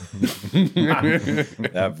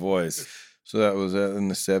 That voice. So that was in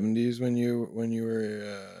the 70s when you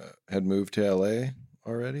were had moved to LA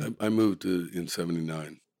already? I moved in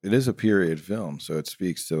 79. It is a period film, so it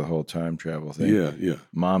speaks to the whole time travel thing. Yeah.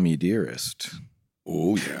 Mommy Dearest.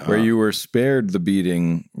 Oh, yeah. Where you were spared the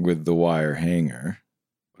beating with the wire hanger.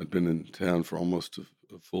 I'd been in town for almost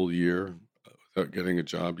a full year without getting a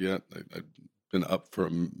job yet. I'd been up for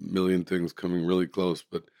a million things, coming really close,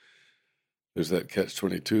 but there's that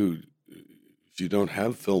catch-22. If you don't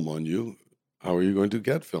have film on you, how are you going to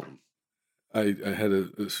get film? I had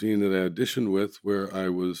a scene that I auditioned with where I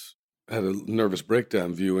had a nervous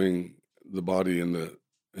breakdown viewing the body in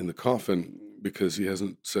the coffin because he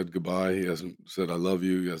hasn't said goodbye. He hasn't said I love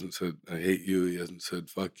you. He hasn't said I hate you. He hasn't said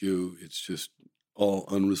fuck you. It's just all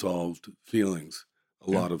unresolved feelings,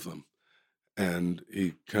 a lot of them. And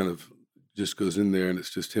he kind of just goes in there, and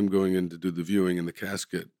it's just him going in to do the viewing in the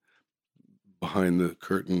casket behind the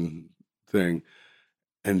curtain thing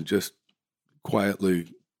and just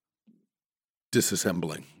quietly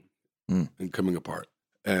disassembling and coming apart.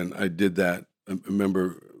 And I did that. I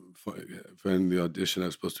remember finding the audition, I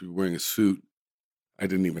was supposed to be wearing a suit. I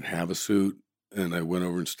didn't even have a suit. And I went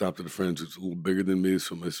over and stopped at a friend's who's a little bigger than me,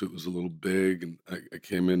 so my suit was a little big. And I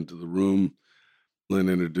came into the room. Lynn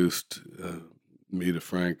introduced me to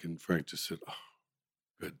Frank, and Frank just said, "Oh,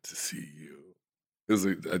 good to see you." Because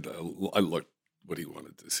I looked what he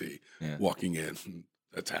wanted to see walking in.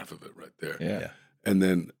 That's half of it right there. Yeah. And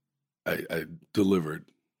then I delivered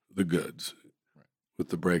the goods with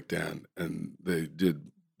the breakdown, and they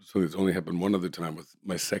did something that's only happened one other time with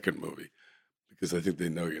my second movie, because I think they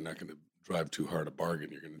know you're not going to drive too hard a bargain,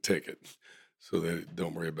 you're going to take it. So they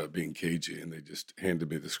don't worry about being cagey, and they just handed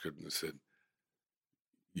me the script and said,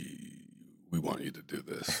 "We want you to do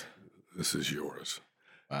this. This is yours."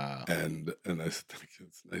 Wow. And I said, "Thank you.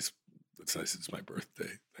 It's nice. It's nice. It's my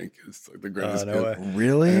birthday. Thank you. It's like the greatest no gift." way.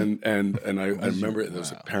 Really? And I remember there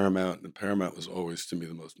was a Paramount, and Paramount was always to me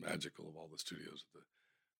the most magical of all the studios.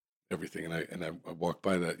 Everything, and I walked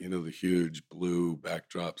by that, the huge blue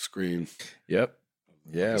backdrop screen. Yep.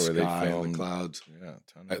 Yeah, the where they sky filmed and the clouds. Yeah, a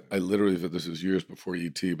ton of I literally, this was years before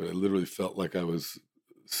ET, but I literally felt like I was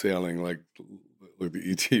sailing like the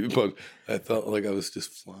ET, but I felt like I was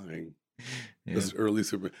just flying. This early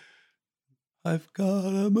super. I've got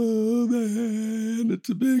a movie, and it's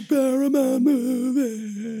a big Paramount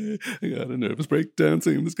movie. I got a nervous breakdown,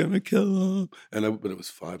 saying it's gonna kill him. But it was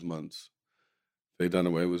 5 months. Faye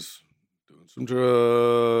Dunaway was doing some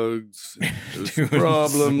drugs. There was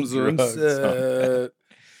problems on set.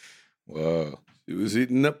 Whoa. She was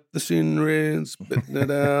eating up the scenery and spitting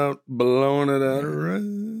it out, blowing it out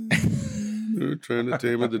around. They were trying to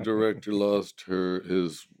tame it. The director lost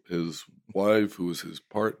his wife, who was his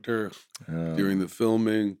partner during the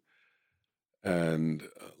filming, and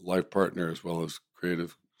life partner as well as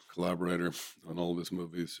creative collaborator on all of his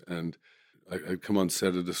movies. And I'd come on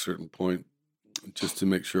set at a certain point just to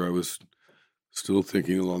make sure I was still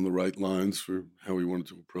thinking along the right lines for how we wanted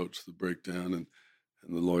to approach the breakdown and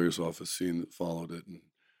the lawyer's office scene that followed it. And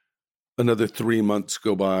another 3 months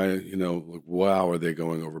go by, like, wow, are they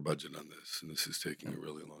going over budget on this? And this is taking a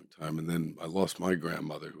really long time. And then I lost my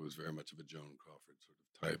grandmother, who was very much of a Joan Crawford sort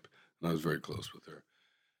of type, and I was very close with her.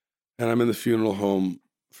 And I'm in the funeral home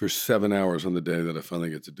for 7 hours on the day that I finally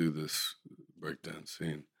get to do this breakdown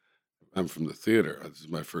scene. I'm from the theater. This is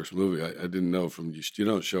my first movie. I didn't know you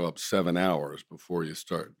don't show up 7 hours before you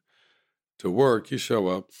start to work. You show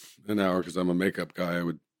up an hour, because I'm a makeup guy. I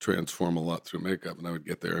would transform a lot through makeup, and I would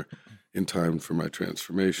get there in time for my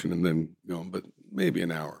transformation, and then but maybe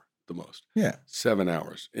an hour the most. Yeah. 7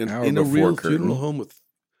 hours. In Hour a before real curtain. funeral home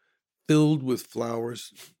filled with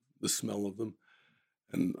flowers, the smell of them.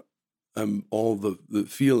 And all the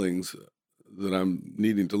feelings that I'm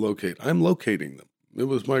needing to locate, I'm locating them. It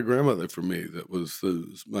was my grandmother for me that was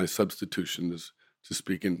my substitution, to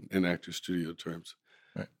speak in actor studio terms.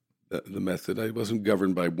 Right. The method. I wasn't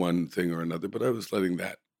governed by one thing or another, but I was letting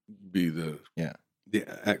that be the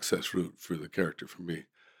access route for the character for me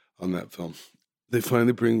on that film. They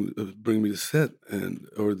finally bring me to set,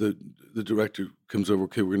 or the director comes over.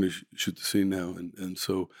 Okay, we're going to shoot the scene now, and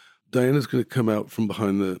so Diana's going to come out from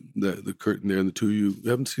behind the curtain there, and the two of you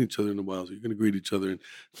haven't seen each other in a while, so you're going to greet each other,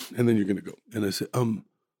 and then you're going to go. And I said,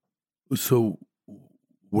 so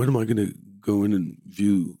when am I going to go in and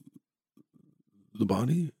view the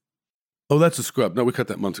body? Oh, that's a scrub. No, we cut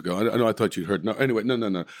that months ago. I know. I thought you'd heard. No, anyway, no.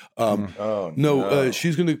 No.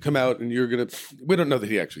 She's going to come out, and you're going to. We don't know that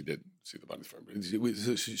he actually did see the body from her.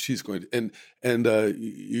 She's going to, and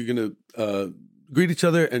you're going to greet each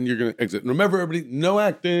other, and you're going to exit. And remember, everybody, no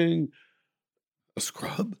acting. A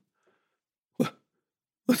scrub?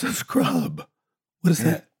 What's a scrub? What is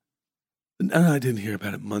that? And I didn't hear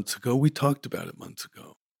about it months ago. We talked about it months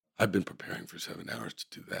ago. I've been preparing for 7 hours to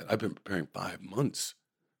do that. I've been preparing 5 months.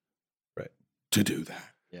 To do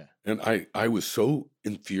that. Yeah. And I was so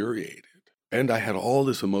infuriated. And I had all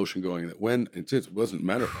this emotion going that when it wasn't a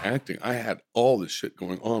matter of acting, I had all this shit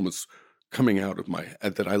going on was coming out of my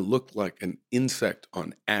head that I looked like an insect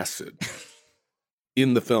on acid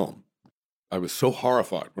in the film. I was so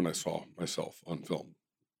horrified when I saw myself on film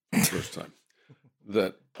for the first time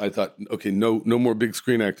that I thought, okay, no more big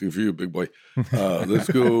screen acting for you, big boy. Let's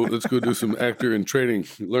go do some actor in training,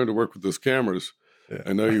 learn to work with those cameras. Yeah.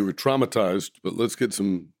 I know you were traumatized, but let's get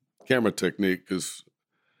some camera technique because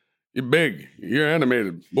you're big, you're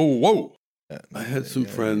animated. Whoa. I had some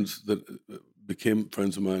friends that became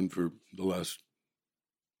friends of mine for the last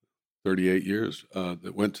 38 years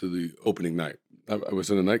that went to the opening night. I was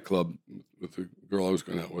in a nightclub with a girl I was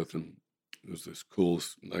going out with, and it was this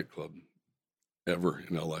coolest nightclub ever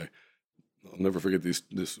in LA. I'll never forget these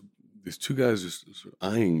two guys just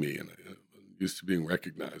eyeing me, and I used to being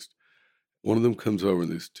recognized. One of them comes over, and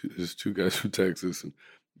there's two guys from Texas, and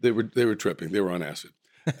they were tripping. They were on acid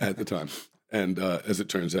at the time, and as it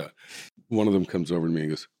turns out, one of them comes over to me and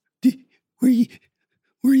goes,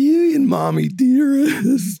 "Were you in Mommy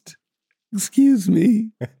Dearest? Excuse me,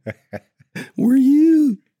 were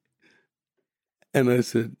you?" And I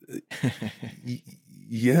said,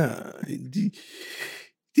 "Yeah.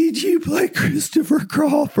 Did you play Christopher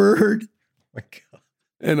Crawford?" Oh my God.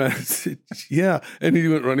 And I said, "Yeah." And he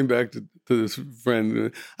went running back to this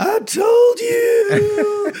friend. "I told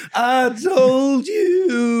you. I told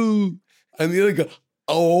you." And the other guy,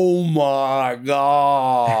 "Oh my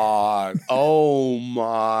God. Oh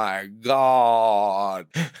my God."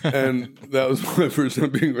 And that was my first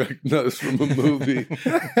time being recognized from a movie.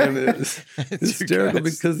 And it's hysterical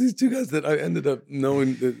because these two guys that I ended up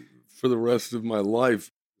knowing that for the rest of my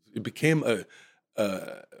life, it became an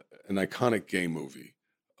iconic gay movie.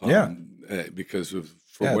 Because of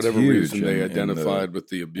whatever reason they identified with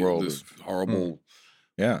the abuse, this horrible,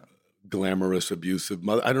 glamorous, abusive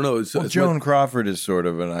mother. I don't know. It's Joan Crawford is sort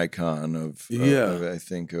of an icon of I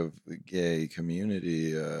think of the gay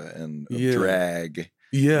community and of drag.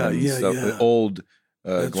 Old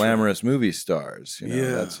glamorous movie stars.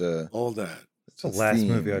 That's all that. It's the last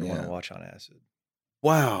movie I'd want to watch on acid.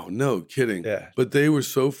 Wow, no kidding. Yeah. But they were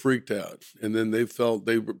so freaked out. And then they felt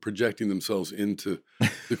they were projecting themselves into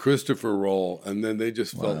the Christopher role. And then they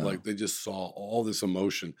just felt like they just saw all this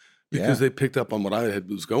emotion because they picked up on what I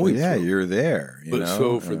was going through. Yeah, you're there.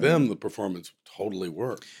 So for them, the performance totally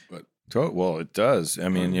worked. But well, it does. I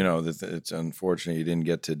mean, it's unfortunate you didn't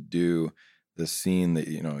get to do the scene that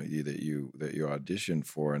you auditioned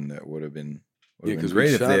for, and that would have been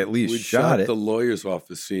great if they at least shot it. The lawyer's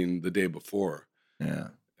office scene the day before. Yeah.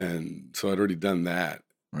 And so I'd already done that.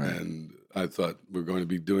 Right. And I thought we're going to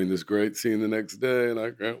be doing this great scene the next day, and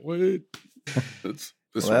I can't wait. That's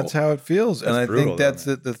how it feels. And I think that's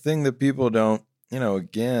the thing that people don't,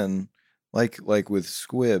 again, like with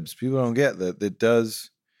squibs, people don't get that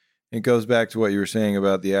it goes back to what you were saying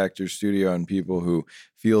about the actor's studio and people who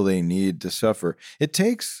feel they need to suffer. It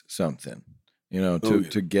takes something,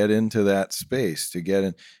 to get into that space, to get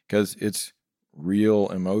in, because it's real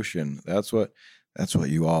emotion. That's what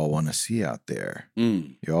you all want to see out there.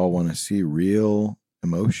 You all want to see real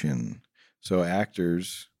emotion. So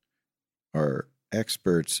actors are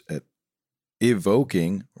experts at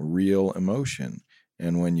evoking real emotion.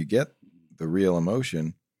 And when you get the real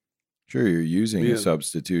emotion, sure, you're using a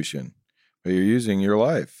substitution, but you're using your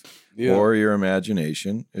life or your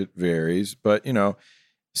imagination. It varies, but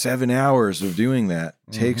 7 hours of doing that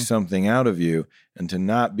takes something out of you, and to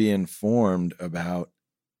not be informed about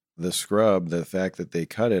The Scrub, the fact that they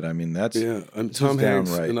cut it, I mean, that's I'm Tom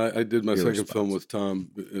Hanks, and I did my second film with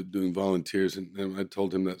Tom, doing Volunteers, and I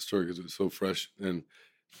told him that story because it was so fresh, and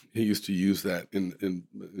he used to use that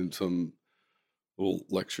in some little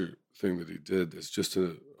lecture thing that he did. It's just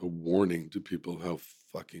a warning to people how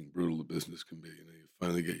fucking brutal the business can be. You know, you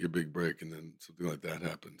finally get your big break, and then something like that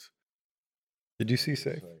happens. Did you see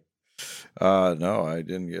Safe? No, I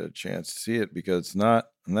didn't get a chance to see it because it's not.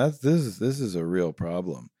 And this is a real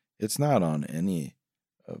problem. It's not on any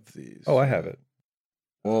of these. Oh, I have it.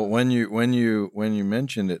 Well, when you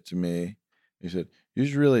mentioned it to me, you said you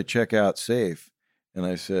should really check out Safe, and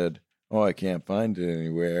I said, "Oh, I can't find it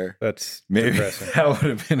anywhere." That's maybe depressing. That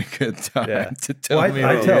would have been a good time to tell me.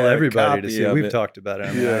 I tell everybody to see it. We've talked about it.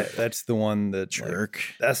 I mean, that's the one that jerk.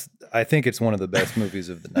 I think it's one of the best movies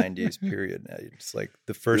of the '90s period. It's like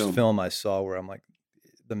the first film I saw where I'm like,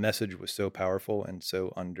 the message was so powerful and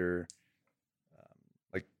so under,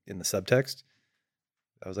 like in the subtext.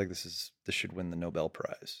 I was like, this should win the Nobel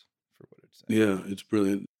Prize for what it's saying. Yeah, it's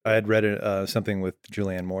brilliant. I had read something with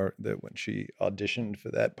Julianne Moore that when she auditioned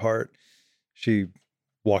for that part, she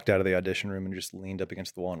walked out of the audition room and just leaned up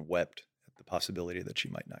against the wall and wept at the possibility that she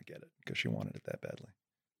might not get it because she wanted it that badly.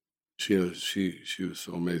 She was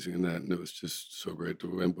so amazing in that, and it was just so great to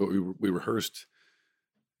win. But we rehearsed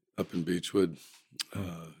up in Beechwood.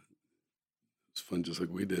 It's fun, just like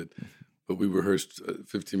we did. But we rehearsed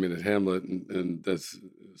 15-minute Hamlet, and that's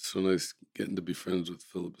so nice getting to be friends with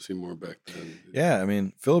Philip Seymour back then. Yeah, I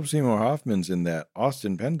mean, Philip Seymour Hoffman's in that.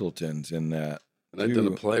 Austin Pendleton's in that. And I'd done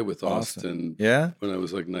a play with Austin when I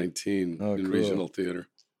was like 19 in regional theater.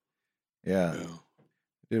 Yeah.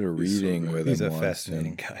 Did a reading with him. He's a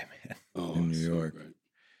fascinating guy, man. In New York. Great.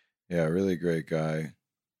 Yeah, really great guy.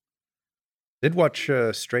 Did watch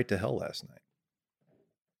Straight to Hell last night.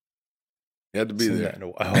 You had to be there.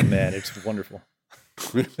 Oh man, it's wonderful.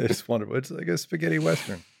 It's wonderful. It's like a spaghetti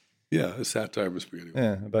western. Yeah, a satire of a spaghetti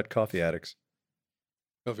western. Yeah, about coffee addicts.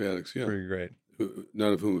 Coffee addicts, yeah. Pretty great.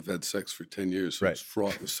 None of whom have had sex for 10 years, so it's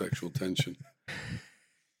fraught with sexual tension.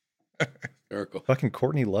 Hysterical. Fucking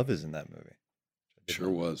Courtney Love is in that movie. Sure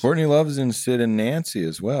was. Courtney Love is in Sid and Nancy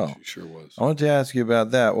as well. She sure was. I wanted to ask you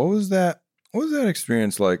about that. What was that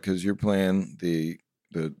experience like? Because you're playing the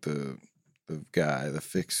guy, the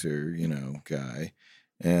fixer, guy,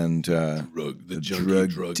 and the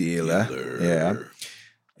drug dealer. Yeah.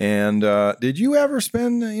 And did you ever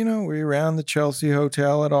spend, were you around the Chelsea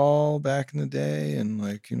Hotel at all back in the day? And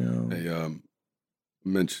I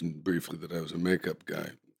mentioned briefly that I was a makeup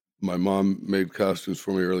guy. My mom made costumes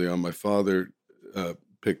for me early on. My father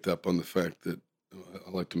picked up on the fact that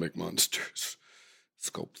I like to make monsters,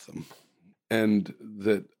 sculpt them. And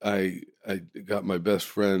that I got my best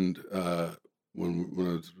friend when I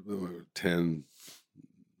was 10,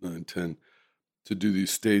 to do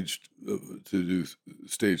these staged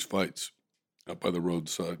fights out by the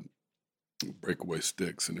roadside, breakaway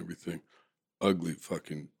sticks and everything, ugly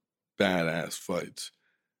fucking badass fights,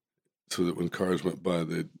 so that when cars went by,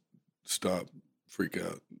 they'd stop, freak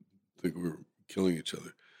out, think we were killing each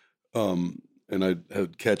other. And I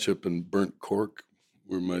had ketchup and burnt cork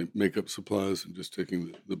were my makeup supplies, and just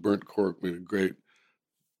taking the burnt cork made it great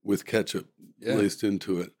with ketchup laced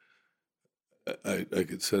into it. I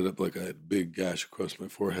could set up like I had a big gash across my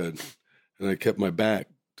forehead, and I kept my back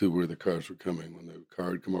to where the cars were coming. When the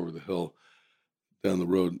car would come over the hill down the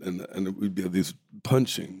road, and we'd have these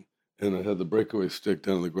punching, and I had the breakaway stick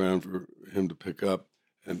down on the ground for him to pick up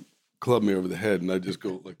and club me over the head, and I'd just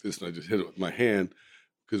go like this, and I just hit it with my hand,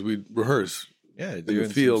 because we'd rehearse in the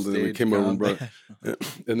field, and then we came over and brought,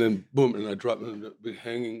 and then boom, and I dropped, and I'd be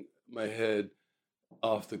hanging my head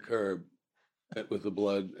off the curb with the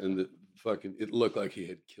blood, and it looked like he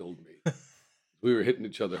had killed me. We were hitting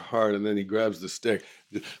each other hard, and then he grabs the stick,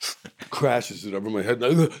 crashes it over my head.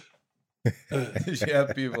 And you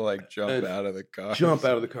have people like jump out of the car. Jump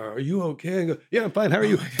out of the car. Are you okay? I go, yeah, I'm fine. How are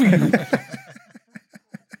you?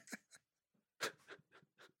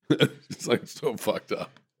 It's like so fucked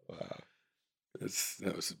up. Wow.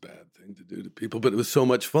 That was a bad thing to do to people, but it was so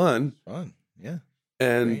much fun. Fun, yeah.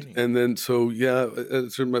 And then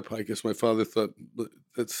I guess my father thought,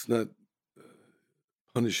 let's not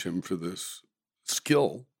punish him for this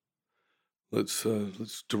skill. Let's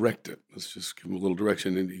direct it. Let's just give him a little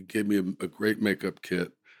direction. And he gave me a great makeup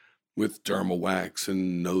kit with dermal wax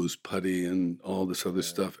and nose putty and all this other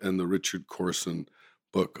stuff, and the Richard Corson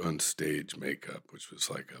book on stage makeup, which was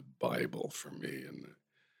like a Bible for me. And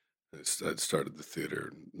I started the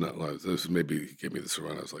theater. Not long. Maybe he gave me this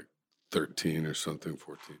around I was like 13 or something,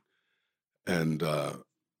 14. And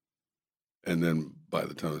then by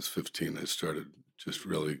the time I was 15, I started just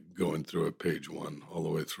really going through it page one all the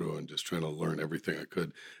way through and just trying to learn everything I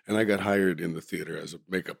could. And I got hired in the theater as a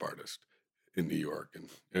makeup artist in New York.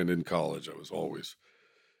 And in college, I was always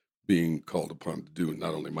being called upon to do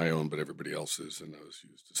not only my own, but everybody else's. And I was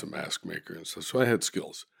used as a mask maker and stuff. So I had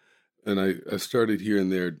skills. And I started here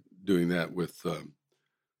and there doing that with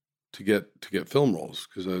to get film roles,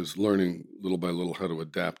 because I was learning little by little how to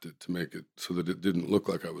adapt it to make it so that it didn't look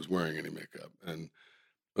like I was wearing any makeup.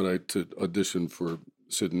 But to audition for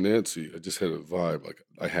Sid and Nancy, I just had a vibe like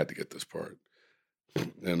I had to get this part.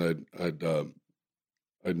 And I'd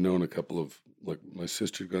known a couple of, like, my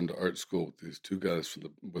sister had gone to art school with these two guys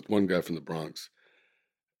with one guy from the Bronx,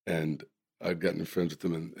 and I'd gotten friends with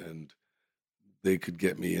them, and they could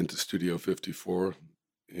get me into Studio 54.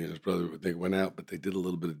 And his brother, they went out, but they did a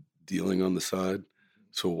little bit of dealing on the side.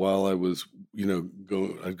 So while I was,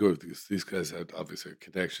 I'd go with these guys had obviously a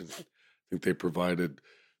connection. I think they provided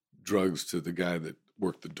drugs to the guy that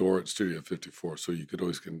worked the door at Studio 54. So you could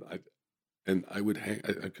always I would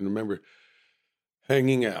I can remember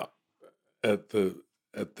hanging out at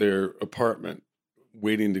their apartment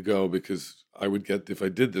waiting to go, because if I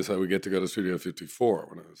did this, I would get to go to Studio 54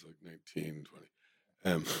 when I was like 19,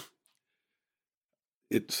 20.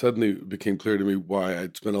 It suddenly became clear to me why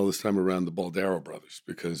I'd spent all this time around the Baldaro brothers,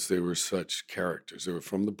 because they were such characters. They were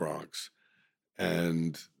from the Bronx,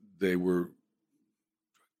 and they were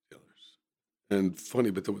killers. And funny,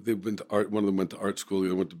 but they went to art. One of them went to art school. The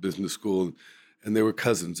other went to business school, and they were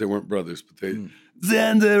cousins. They weren't brothers, but they.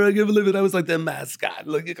 Xander, I can't believe it. I was like their mascot.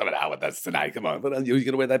 Look, you're coming out with us tonight. Come on, you're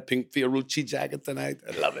gonna wear that pink Fiorucci jacket tonight.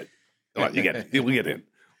 I love it. Come on, you get it. We get in.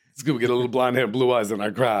 It's good. We get a little blonde hair, blue eyes in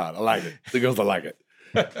our crowd. I like it. The girls, I like it.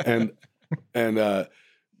 And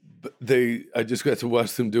I just got to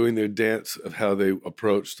watch them doing their dance of how they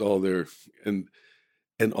approached all their and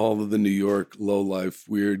all of the New York low-life,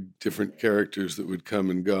 weird, different characters that would come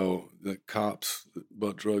and go, the cops that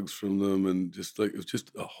bought drugs from them, and just like, it was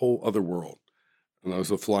just a whole other world. And I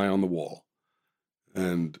was a fly on the wall.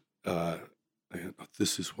 And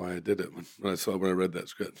this is why I did it. When I read that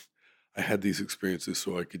script, I had these experiences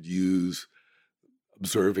so I could use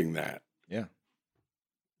observing that. Yeah.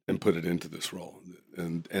 And put it into this role.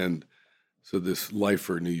 And so this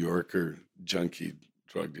lifer, New Yorker, junkie,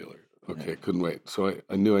 drug dealer. Okay, couldn't wait. So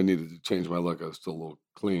I knew I needed to change my look. I was still a little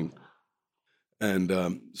clean.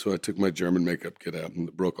 And so I took my German makeup kit out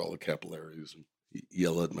and broke all the capillaries and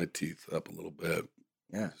yellowed my teeth up a little bit.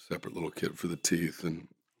 Yeah. Separate little kit for the teeth and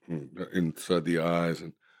inside the eyes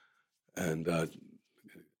and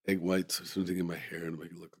egg whites or something in my hair to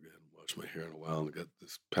make it look good. Wash my hair in a while, and I got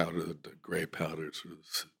this powder, the gray powder, sort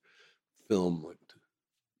of film, like to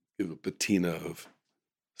give a patina of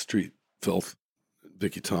street filth.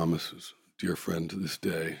 Vicky Thomas is a dear friend to this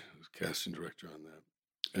day, who's casting director on that,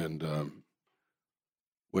 and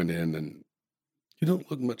went in, and you don't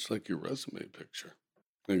look much like your resume picture.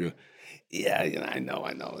 I go, yeah, I know.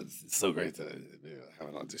 It's so great to have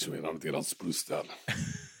an audition. I don't have to get all spruced up.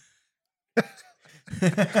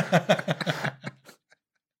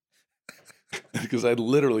 Because I'd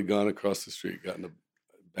literally gone across the street,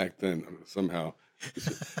 back then somehow,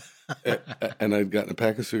 and I'd gotten a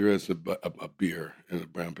pack of cigarettes, a beer in a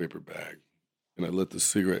brown paper bag, and I let the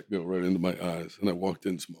cigarette go right into my eyes, and I walked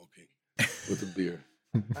in smoking with a beer,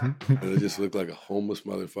 and I just looked like a homeless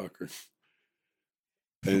motherfucker.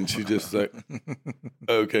 And she just like,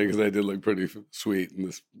 okay, because I did look pretty sweet in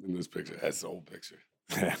this picture. That's the old picture.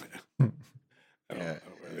 I don't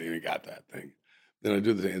really even got that thing. Then I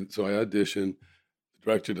do the thing. So I audition. The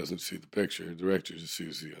director doesn't see the picture. The director just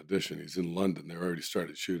sees the audition. He's in London. They already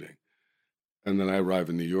started shooting. And then I arrive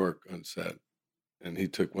in New York on set. And he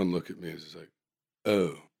took one look at me and he's like,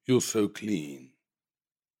 oh, you're so clean.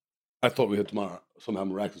 I thought we had somehow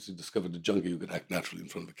miraculously discovered a junkie who could act naturally in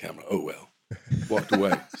front of the camera. Oh, well. Walked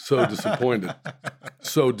away. So disappointed.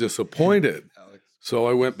 So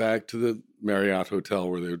I went back to the Marriott Hotel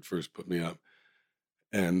where they would first put me up.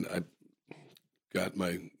 And I got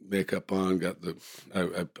my makeup on,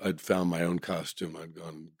 I'd found my own costume. I'd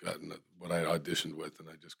gotten what I auditioned with, and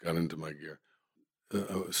I just got into my gear.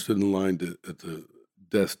 I stood in line at the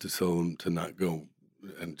desk to tell them to not go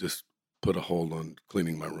and just put a hold on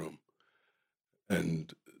cleaning my room.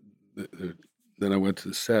 And then I went to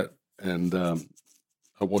the set, and I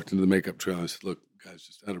walked into the makeup trailer and I said, look, guys,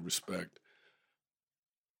 just out of respect,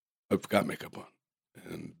 I've got makeup on,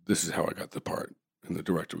 and this is how I got the part. And the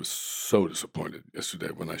director was so disappointed yesterday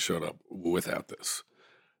when I showed up without this,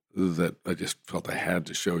 that I just felt I had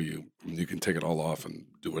to show you. You can take it all off and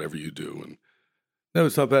do whatever you do. And no,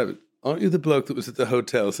 it's not bad. Aren't you the bloke that was at the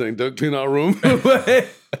hotel saying, don't clean our room?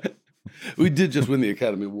 We did just win the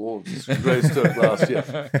Academy Award, Greystoke, last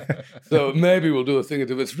year. So maybe we'll do a thing or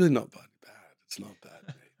two, but it's really not bad. It's not bad,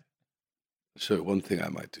 mate. I'll show you one thing I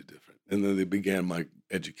might do different. And then they began my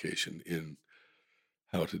education in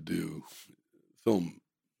how to do film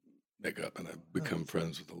makeup, and I've become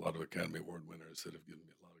friends with a lot of Academy Award winners that have given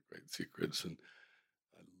me a lot of great secrets. And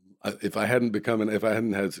if I hadn't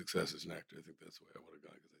had success as an actor, I think that's the way I would have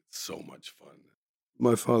gone, because it's so much fun.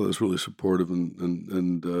 My father's really supportive,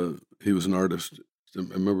 and he was an artist. I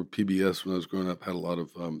remember PBS when I was growing up had a lot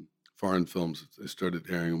of foreign films that they started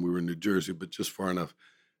airing, and we were in New Jersey, but just far enough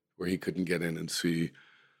where he couldn't get in and see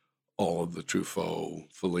all of the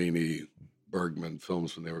Truffaut, Fellini, Bergman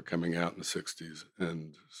films when they were coming out in the 60s.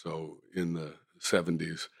 And so in the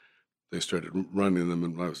 70s, they started running them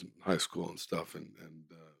when I was in high school and stuff, and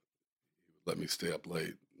let me stay up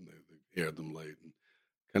late. And they aired them late, and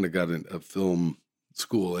kind of got a film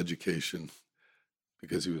school education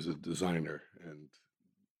because he was a designer and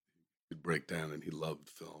he'd break down, and he loved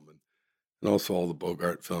film, and also all the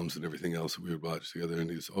Bogart films and everything else that we would watch together.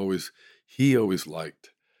 And he always liked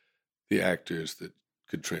the actors that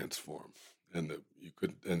could transform, and that you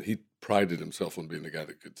could, and he prided himself on being the guy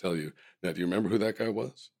that could tell you. Now, do you remember who that guy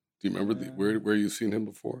was? Do you remember where you've seen him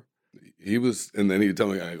before? He was, and then he'd tell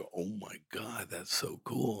me, I go, oh my God, that's so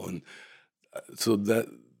cool. And so that,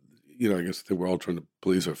 I guess they were all trying to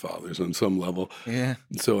please our fathers on some level. Yeah.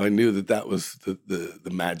 So I knew that was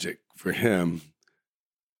the magic for him.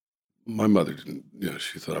 My mother didn't,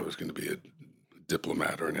 she thought I was going to be a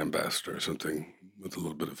diplomat or an ambassador or something with a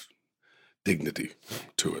little bit of dignity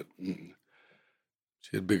to it. And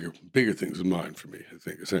she had bigger things in mind for me, I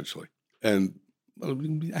think, essentially. And well, you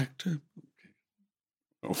can be an actor. Okay.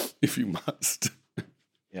 Oh, if you must.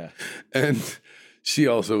 Yeah. And she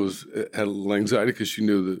also had a little anxiety because she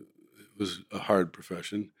knew that it was a hard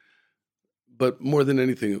profession. But more than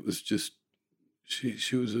anything, it was just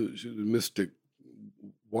she was a mystic,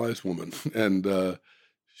 wise woman, and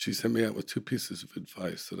she sent me out with 2 pieces of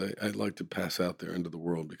advice that I'd like to pass out there into the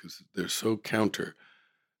world, because they're so counter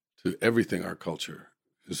to everything our culture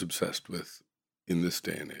is obsessed with in this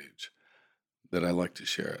day and age, that I like to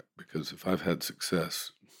share it. Because if I've had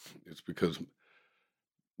success, it's because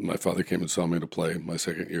my father came and saw me to play my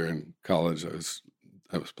second year in college.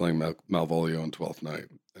 I was playing Malvolio on 12th Night,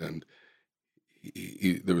 and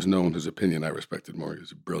there was no one whose opinion I respected more. He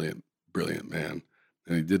was a brilliant, brilliant man,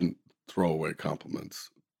 and he didn't throw away compliments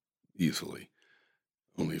easily,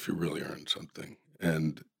 only if you really earned something.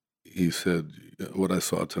 And he said, what I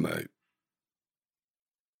saw tonight,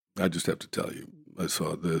 I just have to tell you, I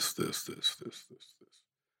saw this.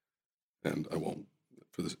 And I won't,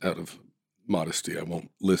 out of modesty, I won't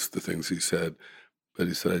list the things he said, but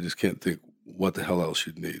he said, I just can't think what the hell else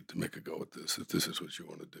you'd need to make a go at this, if this is what you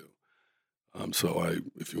want to do. So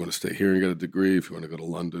if you want to stay here and get a degree, if you want to go to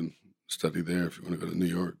London, study there. If you want to go to New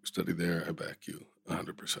York, study there. I back you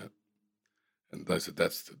 100%. And I said,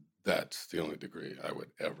 that's the only degree I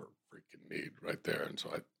would ever freaking need right there. And so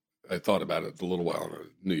I thought about it a little while.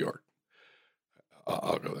 New York,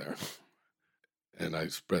 I'll go there. And I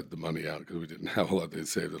spread the money out because we didn't have a lot. They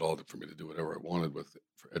saved it all for me to do whatever I wanted with it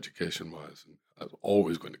for education-wise. And I was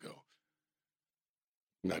always going to go.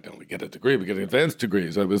 Not only get a degree, but get advanced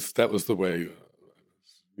degrees. That was the way,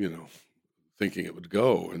 thinking it would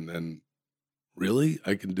go. And then, really,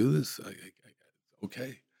 I can do this?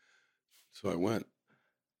 Okay. So I went.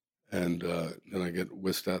 And then I get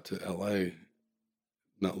whisked out to L.A.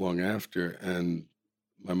 not long after. And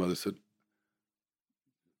my mother said,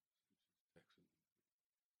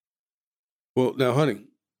 well, now, honey,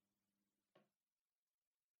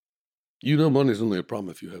 you know money's only a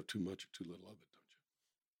problem if you have too much or too little of it,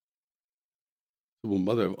 don't you? Well,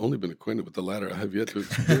 Mother, I've only been acquainted with the latter. I have yet to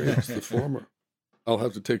experience the former. I'll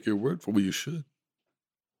have to take your word for it. Well, you should.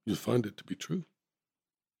 You'll find it to be true.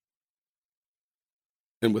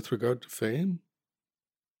 And with regard to fame,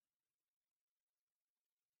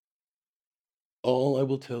 all I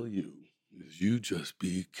will tell you is you just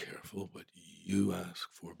be careful what you ask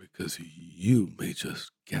for, because you may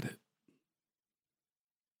just get it.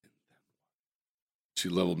 She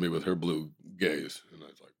leveled me with her blue gaze, and I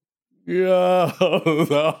was like, yeah,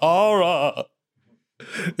 the horror.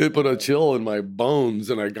 It put a chill in my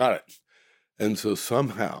bones, and I got it. And so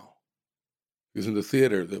somehow, because in the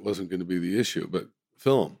theater, that wasn't going to be the issue, but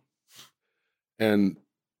film. And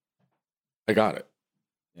I got it.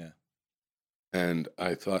 Yeah. And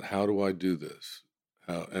I thought, how do I do this?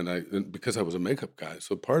 And because I was a makeup guy,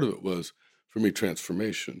 so part of it was, for me,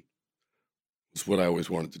 transformation. It's what I always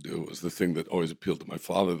wanted to do. It was the thing that always appealed to my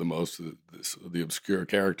father the most, the obscure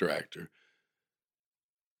character actor.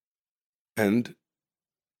 And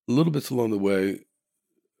little bits along the way,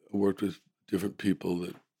 I worked with different people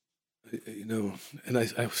that, and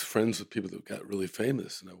I was friends with people that got really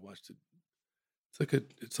famous, and I watched it.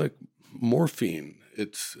 It's like morphine.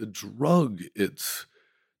 It's a drug. It's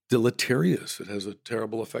deleterious. It has a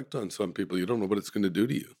terrible effect on some people. You don't know what it's going to do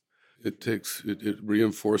to you. It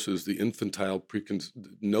reinforces the infantile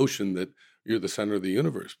notion that you're the center of the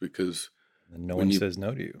universe, because and no one says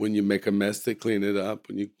no to you. When you make a mess, they clean it up.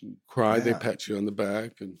 When you cry, they pat you on the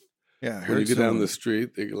back. And when you get down the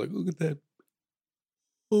street, they go like, look at that.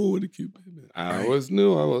 Oh, what a cute baby. I always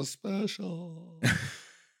knew I was special.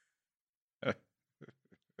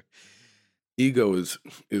 Ego is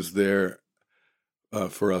there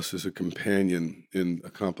for us as a companion in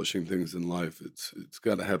accomplishing things in life. It's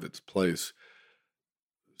got to have its place,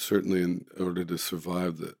 certainly in order to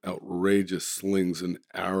survive the outrageous slings and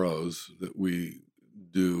arrows that we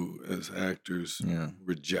do as actors,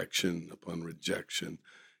 rejection upon rejection.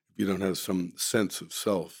 If you don't have some sense of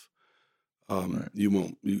self, you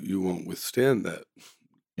won't withstand that.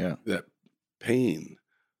 That pain.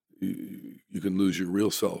 You can lose your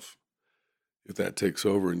real self if that takes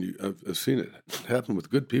over. And I've seen it happen with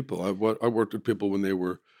good people. I worked with people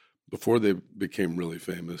before they became really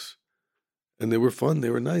famous, and they were fun.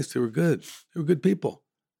 They were nice. They were good. They were good people.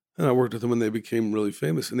 And I worked with them when they became really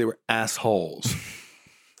famous, and they were assholes,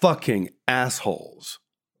 fucking assholes.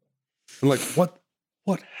 And like,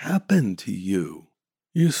 what happened to you?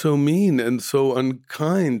 You're so mean and so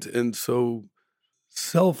unkind and so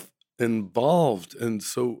self-involved and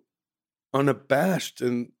so unabashed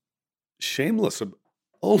and shameless.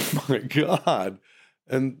 Oh my God.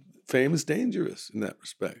 And fame is dangerous in that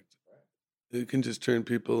respect. It can just turn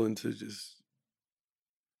people into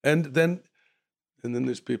and then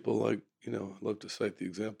there's people like, I love to cite the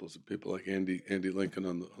examples of people like Andy Lincoln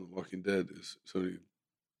on The Walking Dead is somebody,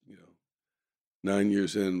 9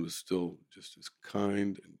 years in was still just as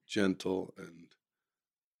kind and gentle and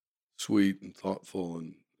sweet and thoughtful.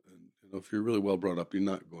 And if you're really well brought up, you're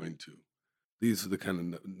not going to. These are the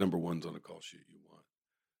kind of number ones on a call sheet you want.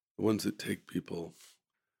 The ones that take people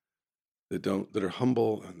that are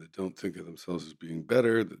humble and that don't think of themselves as being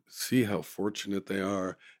better, that see how fortunate they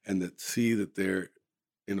are, and that see that they're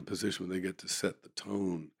in a position where they get to set the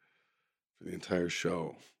tone for the entire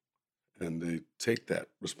show. And they take that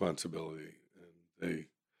responsibility and they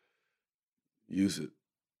use it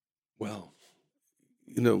well.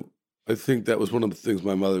 I think that was one of the things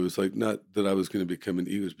my mother was like, not that I was going to become an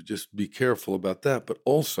egotist, but just be careful about that. But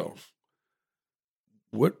also,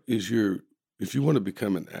 if you want to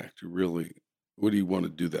become an actor, really, what do you want to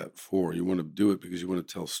do that for? You want to do it because you want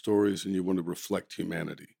to tell stories and you want to reflect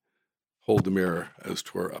humanity. Hold the mirror as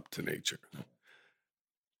 'twere up to nature.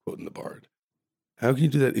 Quoting the Bard. How can you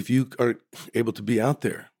do that if you aren't able to be out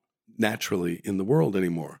there naturally in the world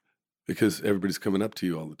anymore? Because everybody's coming up to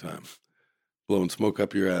you all the time, blowing smoke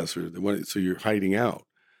up your ass, so you're hiding out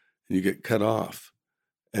and you get cut off,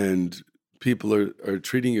 and people are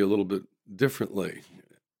treating you a little bit differently.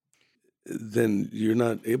 Then you're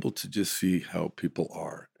not able to just see how people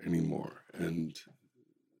are anymore. And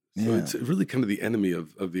so it's really kind of the enemy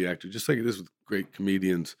of the actor, just like it is with great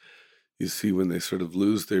comedians. You see when they sort of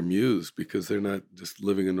lose their muse because they're not just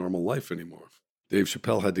living a normal life anymore. Dave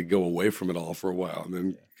Chappelle had to go away from it all for a while and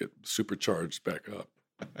then get supercharged back up.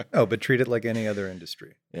 Oh, but treat it like any other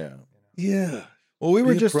industry. Yeah. Yeah. Well, we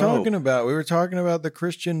were talking about the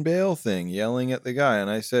Christian Bale thing, yelling at the guy.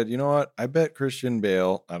 And I said, you know what? I bet Christian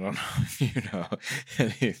Bale, I don't know if you know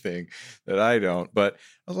anything that I don't, but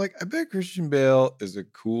I was like, I bet Christian Bale is a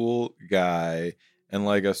cool guy and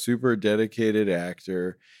like a super dedicated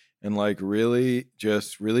actor and like really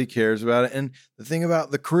cares about it. And the thing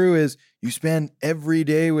about the crew is you spend every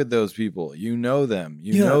day with those people. You know them.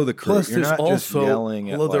 You know the crew. Plus, you're not just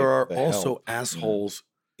yelling at there are also assholes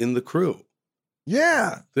in the crew.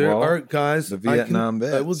 Yeah, there are guys. The Vietnam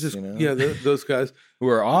vets. I will just those guys who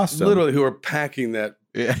are awesome, literally, who are packing that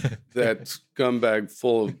scumbag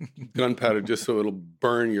full of gunpowder just so it'll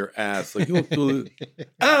burn your ass. Like, you won't do it.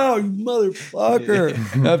 Ow, you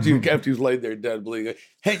motherfucker! after you've laid there dead bleeding.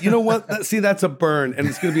 Hey, you know what? That's a burn, and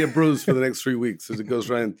it's going to be a bruise for the next 3 weeks as it goes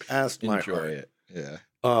right past my heart. Enjoy it. Yeah.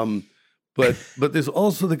 But there's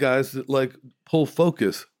also the guys that like pull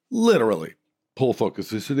focus, literally pull focus.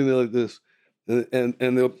 They're sitting there like this. And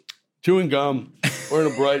they're chewing gum,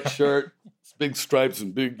 wearing a bright shirt, big stripes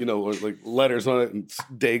and big, like letters on it and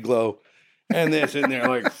day glow. And they're sitting there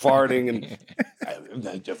like farting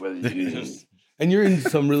and you're in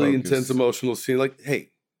some really intense emotional scene. Like,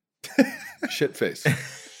 hey, shit face,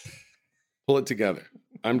 pull it together.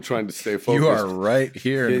 I'm trying to stay focused. You are right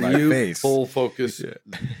here in my face. Full focus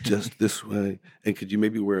just this way. And could you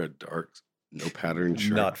maybe wear a dark, no pattern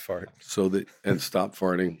shirt? Not fart. So that, and stop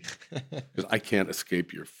farting. Because I can't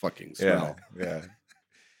escape your fucking smell. Yeah.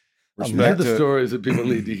 These are the stories that people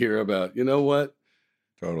need to hear about. You know what?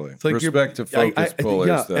 Totally. It's like respect to focus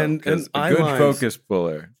pullers, though. And a good focus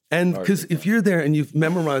puller. And because if you're there and you've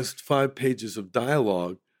memorized 5 pages of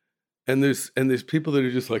dialogue, and there's people that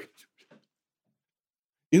are just like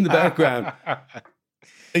in the background,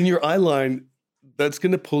 and your eye line, that's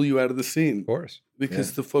going to pull you out of the scene. Of course.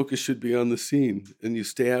 Because the focus should be on the scene, and you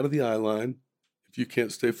stay out of the eye line if you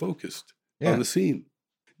can't stay focused on the scene.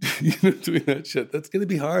 Doing that shit, that's going to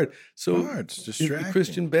be hard. So it's distracting.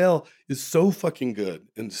 Christian Bale is so fucking good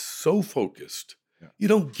and so focused. Yeah. You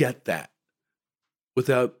don't get that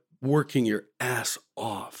without working your ass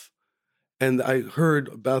off. And I heard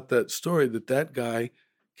about that story that guy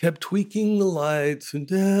kept tweaking the lights and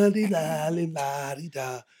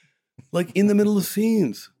da-di-da-li-la-di-da, like in the middle of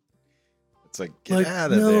scenes. It's like, get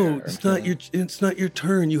out of there. No, it's not your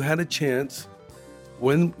turn. You had a chance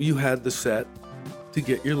when you had the set to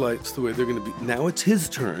get your lights the way they're going to be. Now it's his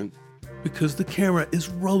turn because the camera is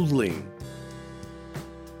rolling.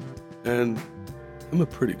 And I'm a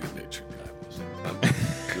pretty good-natured guy. I'm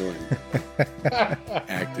feeling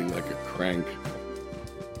acting like a crank.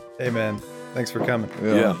 Hey, man. Thanks for coming.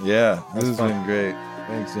 Yeah. This has been great.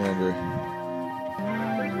 Thanks, Andrew.